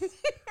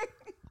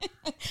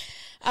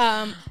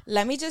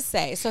 let me just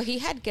say, so he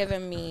had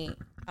given me,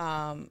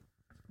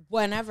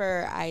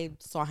 whenever I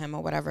saw him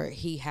or whatever,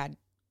 he had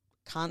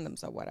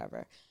condoms or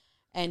whatever.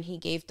 And he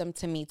gave them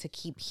to me to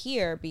keep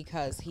here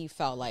because he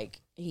felt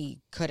like he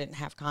couldn't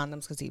have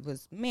condoms because he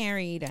was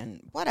married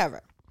and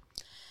whatever.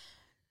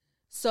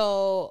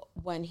 So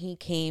when he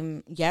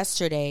came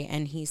yesterday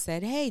and he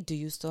said, hey, do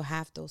you still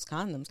have those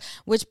condoms?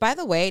 Which, by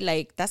the way,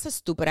 like, that's a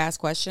stupid ass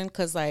question.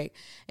 Because, like,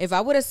 if I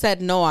would have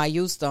said, no, I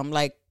used them,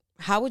 like,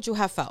 how would you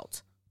have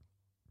felt?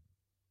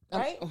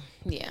 Right?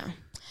 Yeah.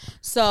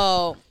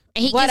 So,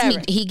 and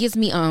he gives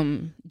me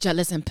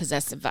jealous and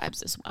possessive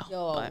vibes as well.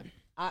 Yo,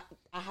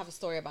 I have a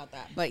story about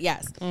that. But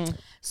yes.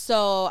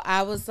 So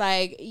I was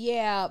like,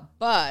 yeah,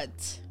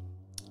 but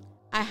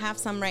I have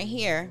some right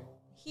here.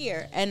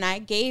 And I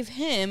gave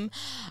him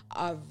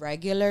a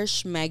regular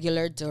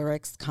schmegular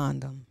Durex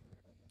condom.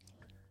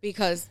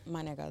 Because,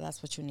 my nigga,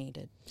 that's what you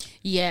needed.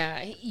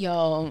 Yeah,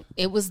 yo,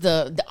 it was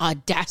the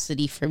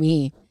audacity for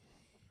me.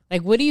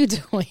 Like, what are you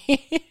doing?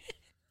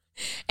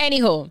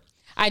 Anywho,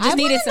 I just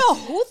needed to know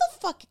who the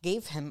fuck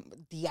gave him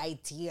the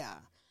idea.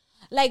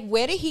 Like,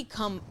 where did he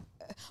come?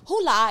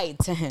 Who lied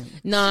to him?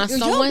 Nah,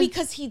 someone.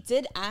 Because he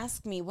did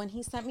ask me when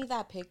he sent me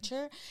that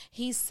picture.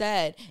 He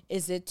said,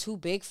 "Is it too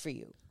big for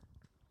you?"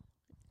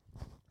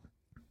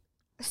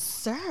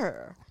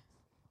 Sir,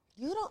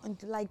 you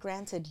don't, like,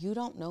 granted, you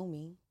don't know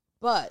me,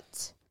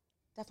 but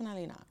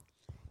definitely not.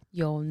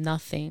 Yo,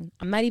 nothing.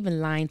 I'm not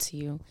even lying to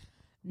you.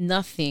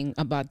 Nothing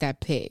about that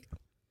pic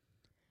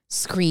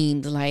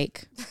screamed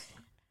like,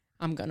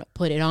 I'm gonna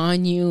put it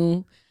on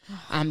you.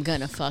 I'm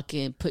gonna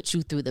fucking put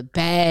you through the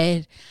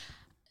bed.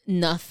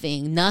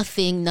 Nothing. I'm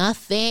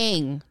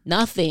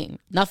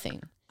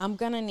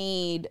gonna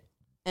need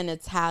an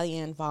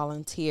Italian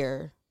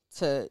volunteer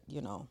to,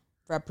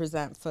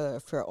 represent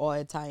for all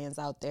Italians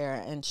out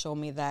there and show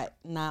me that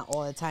not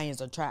all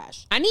Italians are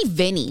trash. I need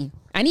Vinny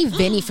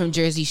from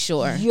Jersey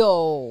Shore.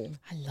 Yo.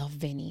 I love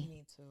Vinny.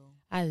 Me too.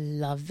 I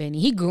love Vinny.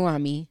 He grew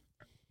on me.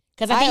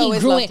 Because I think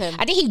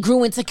he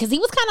grew into, because he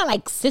was kind of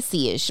like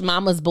sissy-ish,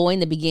 mama's boy in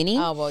the beginning.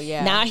 Oh, well,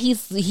 yeah. Now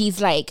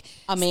he's like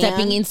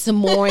stepping into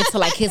more into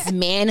like his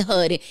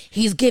manhood.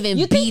 He's giving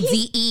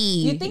BDE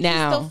you think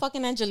now. He's still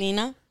fucking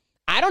Angelina?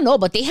 I don't know,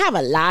 but they have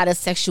a lot of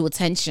sexual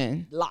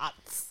tension.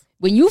 Lots.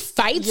 When you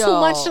fight too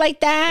much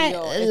like that,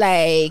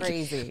 like,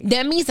 crazy.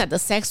 That means that the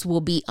sex will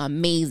be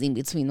amazing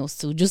between those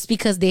two, just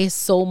because there's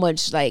so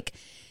much like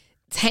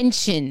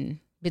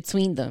tension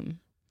between them.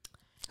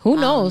 Who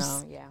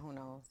knows? Yeah, who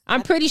knows?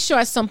 I'm pretty sure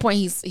at some point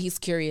he's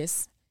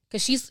curious,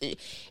 because he's a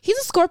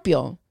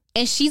Scorpio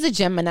and she's a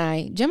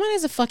Gemini.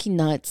 Geminis are fucking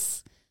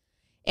nuts,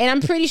 and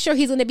I'm pretty sure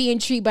he's gonna be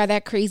intrigued by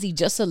that crazy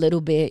just a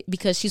little bit,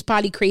 because she's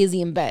probably crazy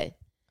in bed.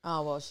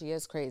 Oh, well, she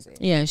is crazy.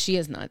 Yeah, she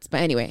is nuts.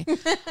 But anyway,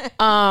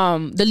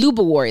 the Lube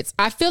Awards.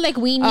 I feel like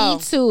we need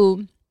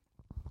to.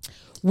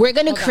 We're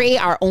gonna create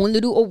our own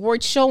little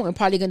award show. We're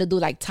probably gonna do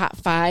like top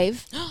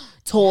 5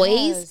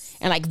 toys,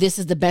 and like, this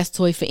is the best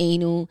toy for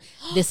anal.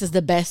 This is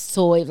the best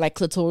toy like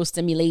clitoral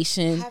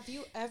stimulation. Have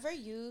you ever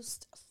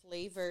used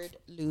flavored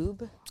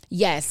lube?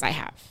 Yes, I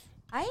have.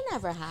 I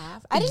never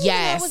have. I didn't even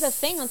know it was a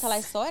thing until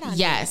I saw it on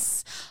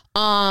Yes.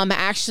 I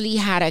actually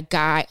had a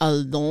guy a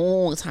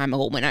long time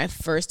ago when I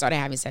first started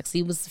having sex.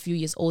 He was a few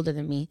years older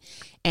than me.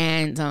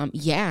 And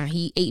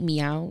he ate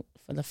me out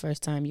for the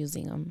first time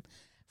using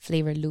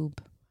flavored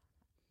lube.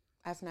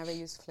 I've never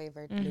used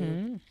flavored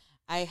lube.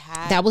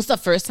 That was the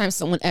first time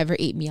someone ever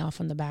ate me out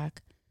from the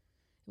back.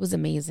 It was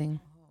amazing.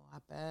 Oh, I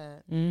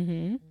bet.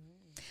 I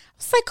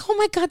was like, oh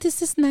my God,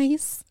 this is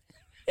nice.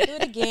 Do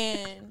it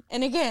again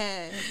and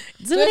again.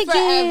 Do it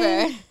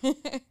again. Forever.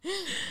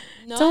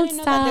 No, Don't I didn't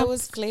know stop. that there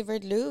was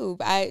flavored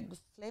lube.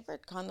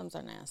 Flavored condoms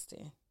are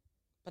nasty.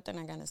 But then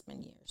again, it's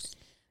been years.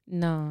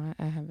 No,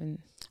 I haven't.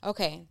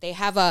 Okay, they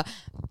have a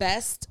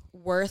best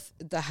worth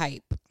the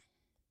hype.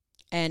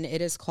 And it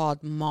is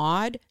called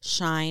Mod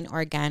Shine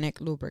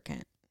Organic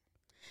Lubricant.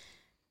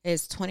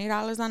 It's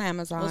 $20 on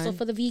Amazon. Also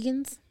for the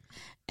vegans?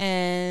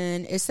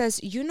 And it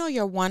says, you know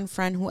your one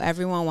friend who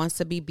everyone wants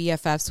to be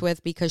BFFs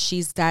with because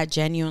she's that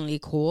genuinely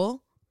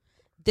cool?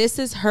 This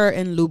is her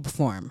in lube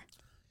form.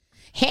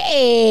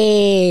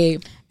 Hey!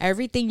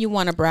 Everything you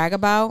want to brag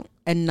about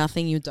and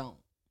nothing you don't.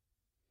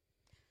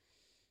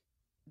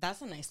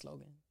 That's a nice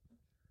slogan.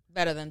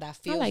 Better than that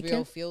feels like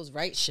real, feels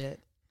right shit.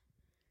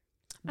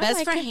 Best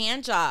like for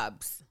hand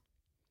jobs.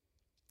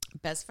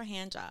 Best for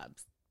hand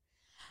jobs.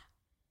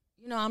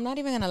 You know, I'm not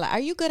even going to lie. Are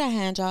you good at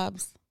hand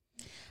jobs?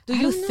 Do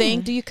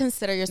you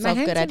consider yourself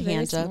good at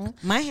hand jobs?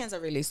 My hands are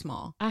really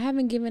small. I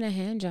haven't given a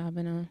hand job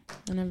in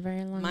a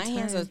very long time. My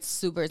hands are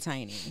super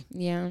tiny.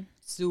 Yeah.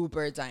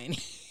 Super tiny.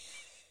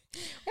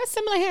 We have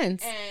similar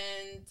hands.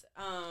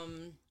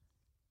 And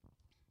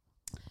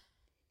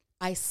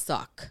I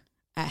suck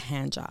at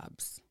hand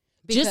jobs.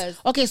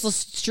 Okay, so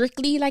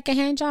strictly like a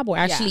hand job or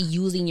actually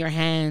using your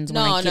hands?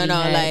 No,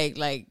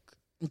 like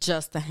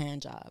just a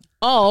hand job.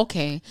 Oh,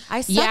 okay.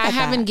 I suck at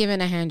haven't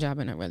given a hand job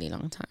in a really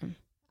long time.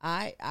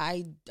 I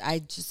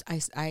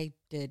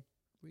did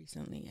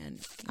recently and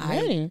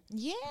really?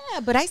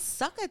 But I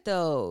suck at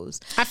those.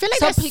 I feel like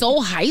that's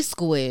so high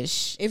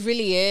schoolish. It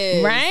really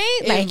is.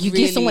 Right? Like you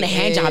give someone a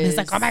hand job, it's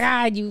like, oh my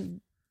God,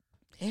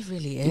 it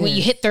really is. When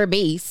you hit third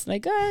base,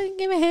 like,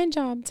 give me a hand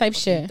job type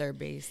shit. Third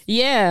base.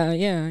 Yeah.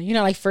 You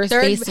know, like first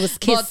base was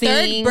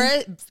kissing.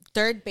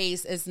 Third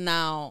base is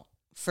now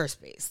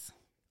first base.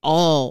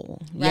 Oh,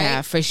 right?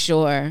 Yeah, for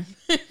sure.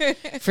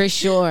 For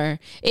sure.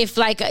 If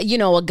like,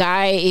 a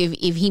guy,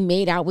 if he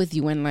made out with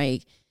you and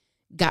like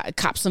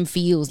cop some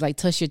feels, like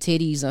touch your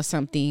titties or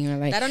something, or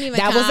like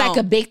that was like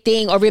a big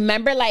thing. Or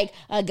remember like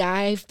a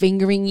guy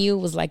fingering you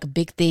was like a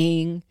big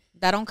thing.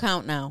 That don't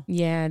count now.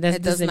 Yeah,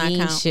 that does not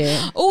count.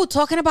 Shit. Oh,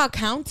 talking about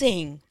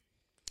counting.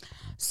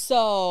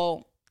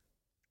 So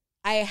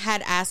I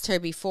had asked her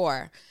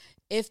before,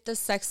 if the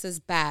sex is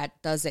bad,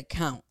 does it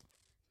count?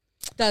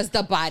 Does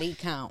the body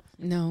count?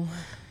 No,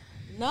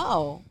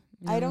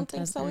 I don't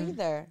think so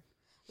either.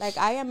 Like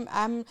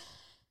I'm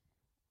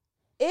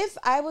if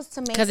I was to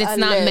make because it's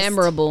not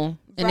memorable.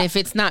 And if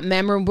it's not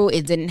memorable,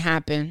 it didn't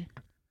happen.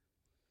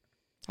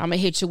 I'm gonna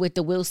hit you with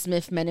the Will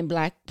Smith Men in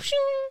Black.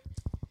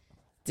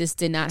 This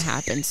did not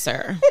happen,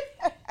 sir.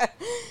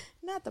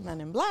 Not the Men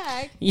in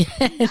Black. Yeah,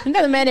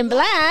 not the Men in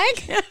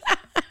Black.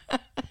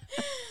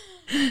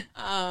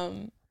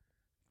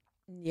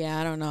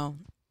 Yeah, I don't know.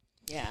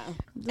 Yeah.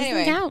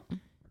 Anyway, count.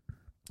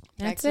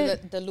 That's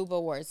back to the Lube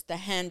Awards, the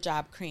hand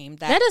job cream.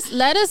 Let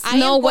us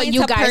know what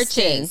you guys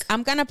think.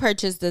 I'm gonna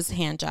purchase this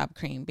hand job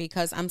cream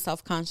because I'm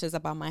self-conscious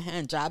about my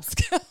hand job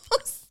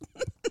skills.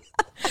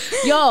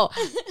 Yo,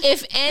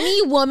 if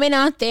any woman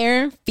out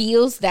there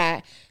feels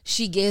that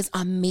she gives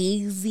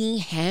amazing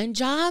hand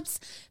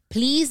jobs,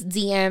 please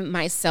DM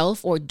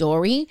myself or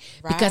Dory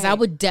because I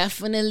would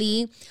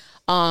definitely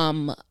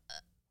love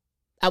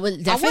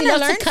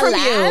to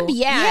collab.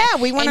 Yeah,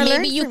 we want to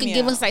learn. Maybe you can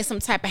give us like some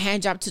type of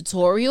hand job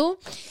tutorial,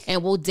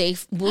 and we'll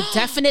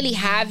definitely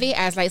have it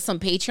as like some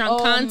Patreon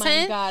content.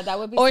 Oh my God, that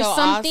would be or so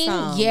something.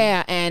 Awesome.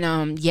 Yeah, and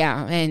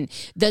and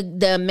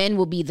the men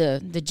will be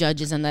the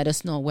judges and let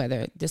us know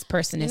whether this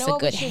person is a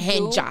good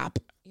hand job.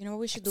 You know what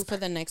we should do for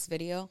the next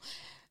video?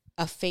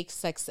 A fake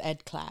sex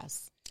ed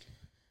class.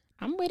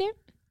 I'm with it.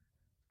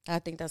 I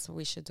think that's what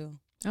we should do.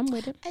 I'm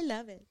with it. I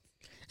love it.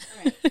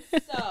 All right,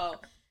 so.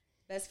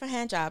 Best for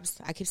hand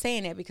jobs. I keep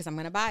saying it because I'm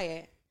going to buy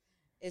it.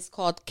 It's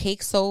called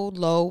Cake So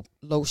Low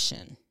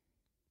Lotion.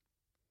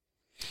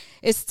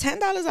 It's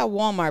 $10 at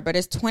Walmart, but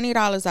it's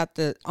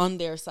 $20 on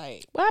their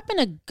site. What happened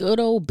to good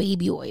old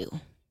baby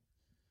oil?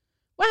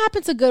 What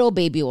happened to good old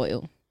baby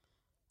oil?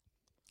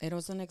 It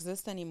doesn't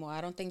exist anymore.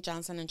 I don't think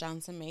Johnson &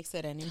 Johnson makes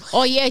it anymore.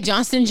 Oh, yeah.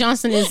 Johnson &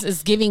 Johnson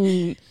is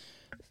giving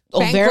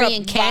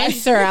ovarian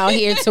cancer out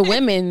here to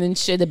women and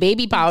shit. The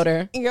baby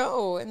powder.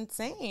 Yo,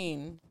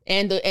 insane.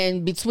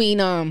 And between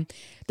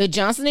the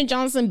Johnson &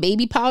 Johnson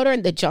baby powder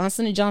and the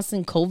Johnson &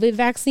 Johnson COVID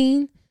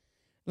vaccine,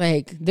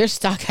 like their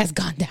stock has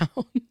gone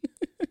down.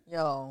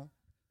 Yo,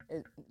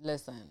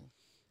 listen.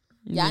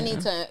 Y'all need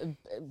to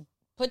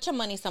put your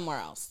money somewhere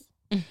else.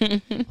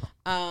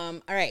 All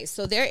right,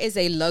 so there is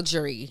a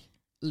luxury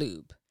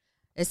lube.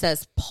 It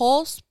says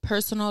Pulse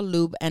Personal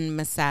Lube and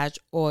Massage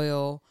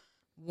Oil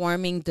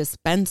Warming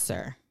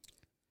Dispenser.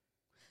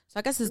 So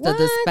I guess it's the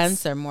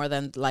dispenser more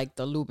than like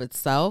the lube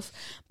itself,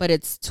 but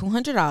it's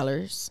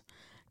 $200.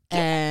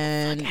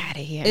 And out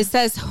of here. It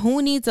says,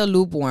 who needs a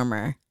lube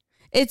warmer?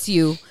 It's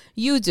you.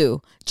 You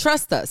do.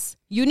 Trust us.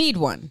 You need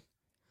one.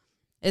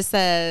 It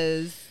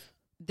says,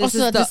 this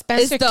is the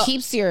dispenser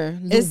keeps your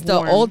lube It's the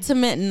warm.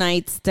 ultimate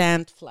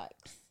nightstand flex.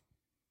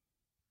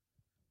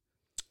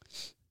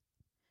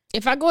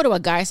 If I go to a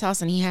guy's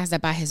house and he has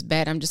that by his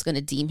bed, I'm just going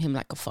to deem him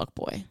like a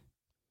fuckboy.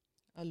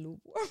 A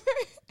lube warmer?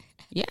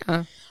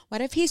 Yeah.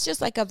 What if he's just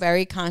like a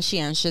very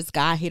conscientious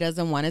guy? He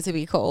doesn't want it to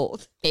be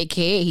cold.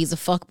 AKA, he's a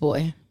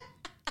fuckboy.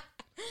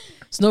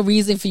 There's no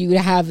reason for you to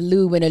have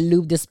lube and a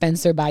lube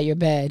dispenser by your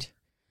bed.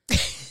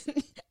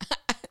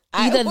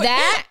 Either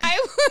that. I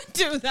would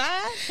do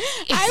that.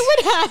 I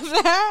would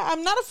have that.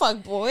 I'm not a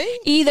fuck boy.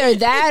 Either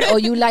that or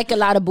you like a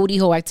lot of booty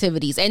hole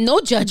activities. And no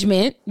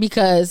judgment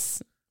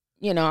because,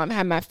 you know, I've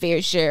had my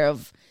fair share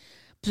of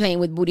playing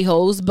with booty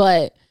holes.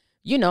 But,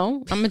 you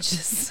know, I'm going to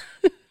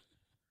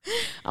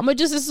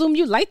just assume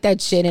you like that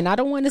shit. And I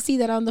don't want to see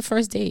that on the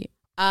first date.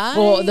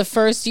 Or the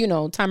first, you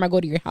know, time I go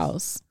to your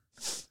house.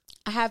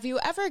 Have you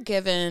ever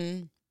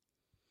given...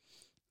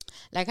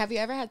 Like, have you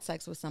ever had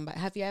sex with somebody?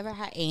 Have you ever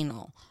had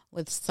anal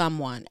with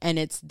someone and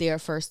it's their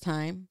first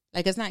time?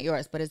 Like, it's not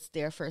yours, but it's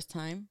their first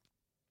time?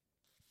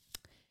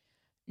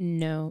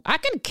 No. I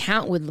can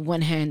count with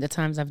one hand the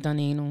times I've done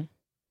anal.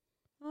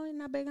 Oh, you're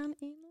not big on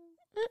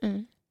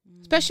anal?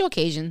 Special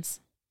occasions.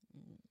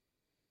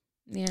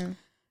 Yeah.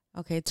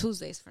 Okay,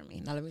 Tuesdays for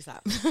me. Now let me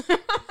stop.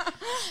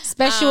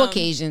 Special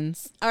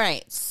occasions. All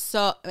right.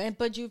 So,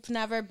 but you've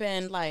never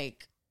been,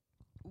 like,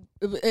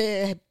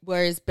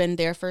 where it's been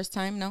their first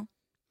time, no?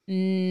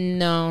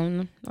 No,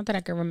 not that I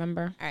can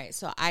remember. All right,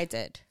 so I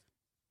did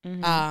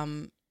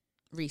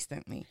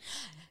recently.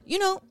 You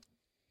know,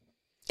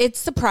 it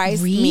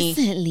surprised me.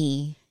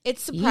 Recently? It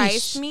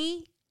surprised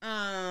me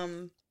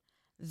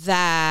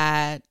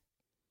that,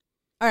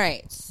 all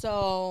right,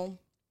 so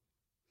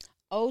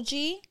OG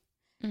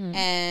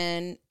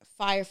and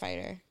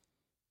firefighter.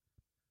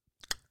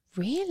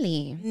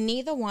 Really?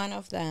 Neither one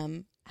of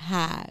them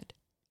had.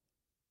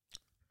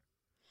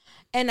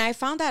 And I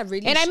found that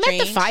really strange. And I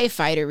met the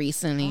firefighter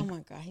recently. Oh, my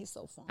God. He's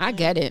so fun. I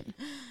get it.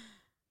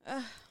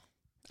 Anyway.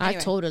 I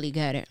totally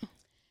get it.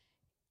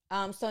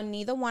 So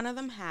neither one of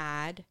them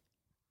had,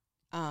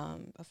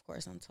 of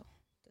course, until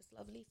this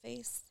lovely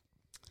face.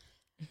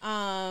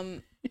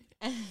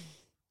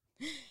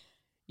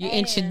 You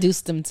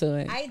introduced them to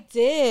it. I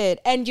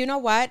did. And you know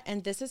what?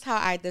 And this is how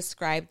I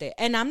described it.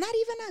 And I'm not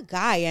even a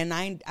guy. And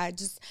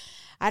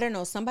I don't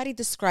know. Somebody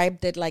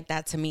described it like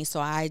that to me,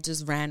 so I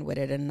just ran with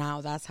it, and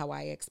now that's how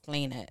I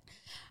explain it.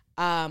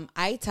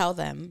 I tell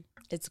them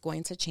it's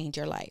going to change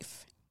your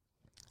life.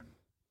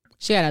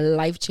 She had a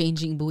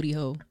life-changing booty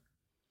hole.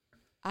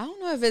 I don't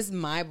know if it's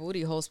my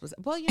booty hole.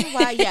 Well, you know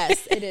what?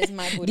 Yes, it is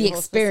my booty hole. The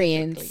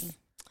experience.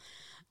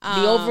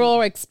 The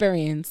overall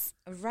experience.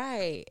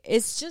 Right.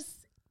 It's just,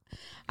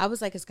 I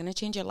was like, it's going to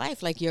change your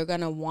life. Like, you're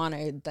going to want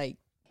to, like,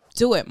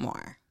 do it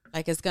more.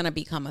 Like, it's going to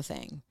become a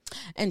thing.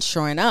 And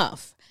sure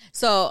enough.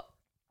 So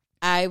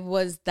I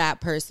was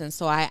that person.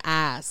 So I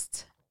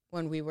asked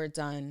when we were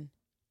done,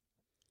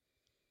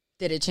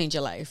 did it change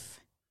your life?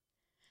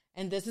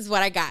 And this is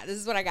what I got.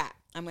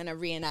 I'm going to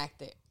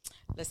reenact it.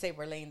 Let's say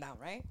we're laying down,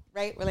 right?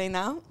 Right? We're laying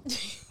down.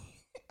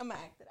 I'm going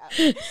to act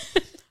it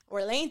out.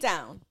 We're laying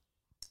down.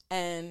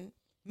 And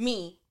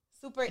me,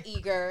 super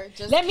eager.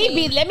 Just let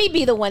me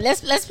be the one.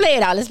 Let's play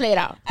it out.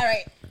 All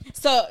right.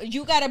 So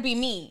you got to be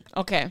me.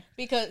 Okay.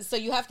 Because so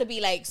you have to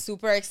be like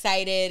super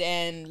excited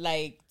and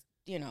like,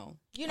 you know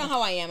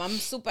how I am. I'm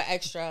super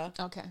extra.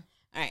 Okay.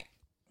 All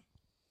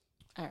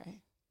right.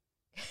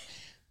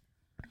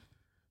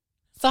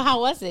 So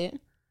how was it?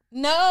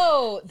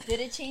 No.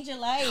 Did it change your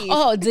life?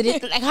 Oh, did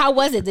it? Like, how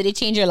was it? Did it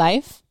change your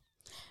life?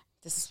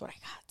 This is what I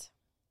got.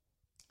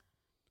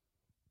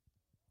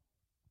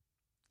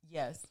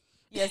 Yes.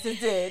 Yes, it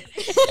did.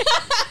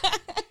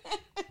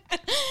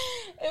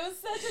 It was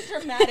such a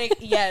dramatic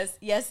yes.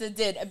 Yes, it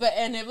did.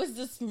 And it was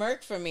the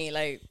smirk for me.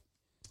 Like,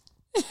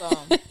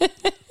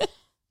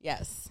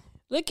 yes.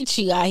 Look at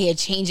you out here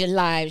changing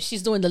lives.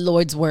 She's doing the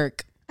Lord's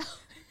work.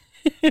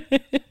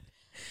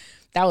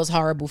 That was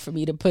horrible for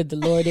me to put the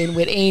Lord in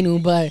with anal,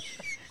 but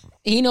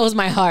he knows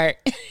my heart.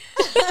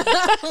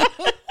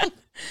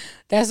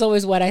 That's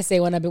always what I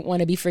say when I want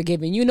to be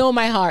forgiven. You know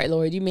my heart,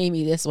 Lord. You made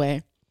me this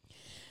way.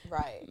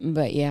 Right.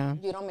 But yeah.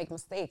 You don't make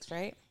mistakes,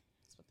 right?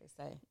 That's what they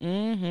say.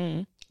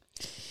 Mm-hmm.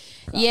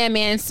 So. Yeah,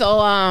 man. So,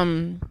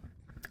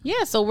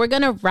 so we're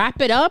going to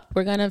wrap it up.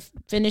 We're going to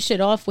finish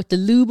it off with the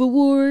Lube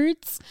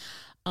Awards.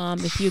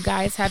 If you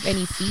guys have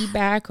any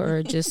feedback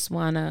or just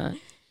want to,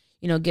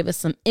 give us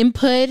some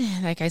input,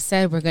 like I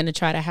said, we're going to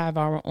try to have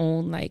our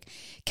own like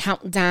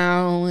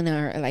countdown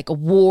or like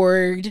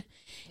award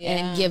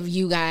and give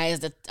you guys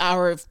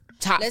our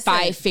top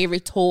 5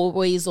 favorite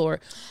toys or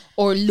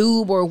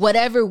lube or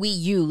whatever we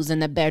use in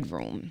the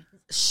bedroom.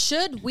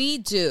 Should we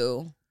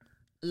do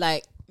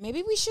like,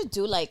 maybe we should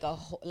do like a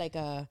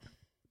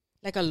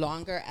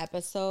longer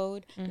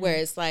episode where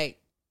it's like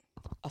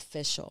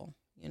official,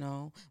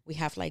 we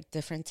have like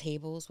different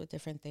tables with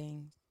different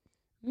things.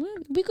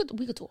 We could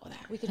do all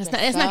that.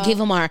 Let's not give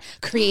them our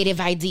creative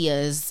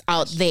ideas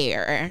out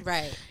there.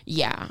 Right.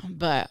 Yeah,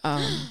 but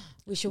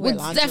we should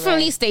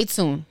definitely stay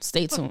tuned.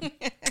 Stay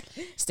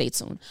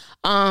tuned.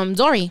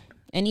 Dory,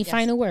 any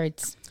final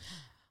words?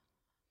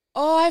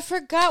 Oh, I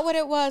forgot what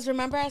it was.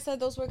 Remember I said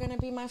those were going to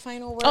be my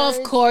final words?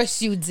 Of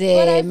course you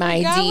did,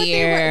 my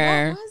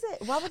dear. What was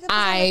it? What was it?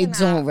 I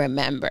don't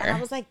remember. And I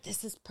was like,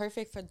 this is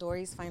perfect for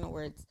Dory's final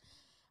words.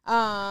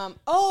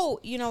 Oh,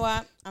 you know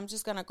what? I'm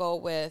just gonna go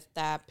with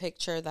that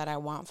picture that I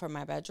want for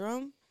my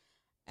bedroom,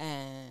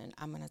 and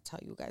I'm gonna tell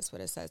you guys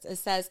what it says. It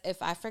says,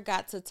 "If I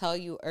forgot to tell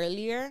you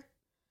earlier,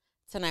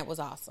 tonight was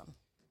awesome."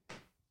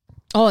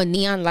 Oh,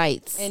 neon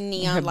lights. And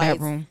neon lights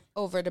bedroom.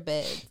 Over the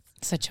bed.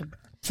 Such a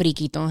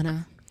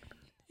friquitona.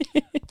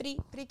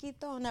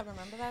 Friquito. Never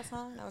remember that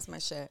song? That was my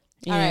shit.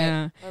 Yeah. All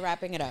right, we're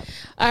wrapping it up.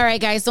 All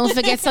right, guys. Don't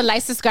forget to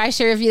like, subscribe,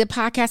 share, review the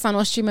podcast on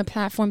all streaming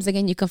platforms.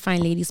 Again, you can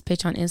find Ladies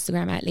Pitch on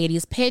Instagram at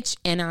Ladies Pitch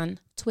and on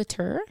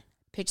Twitter,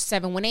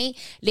 Pitch718.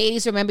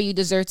 Ladies, remember you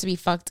deserve to be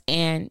fucked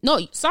and... No,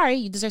 sorry.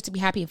 You deserve to be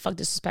happy and fucked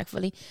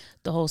disrespectfully.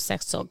 The whole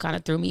sex talk kind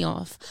of threw me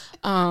off.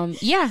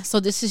 Yeah, so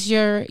this is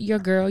your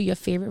girl, your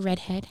favorite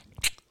redhead.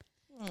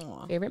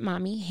 Aww. Favorite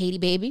mommy, Haiti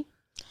baby.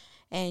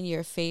 And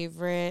your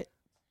favorite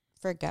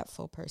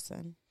forgetful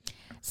person.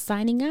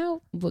 Signing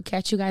out. We'll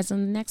catch you guys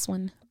on the next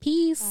one.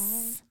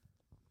 Peace. Bye.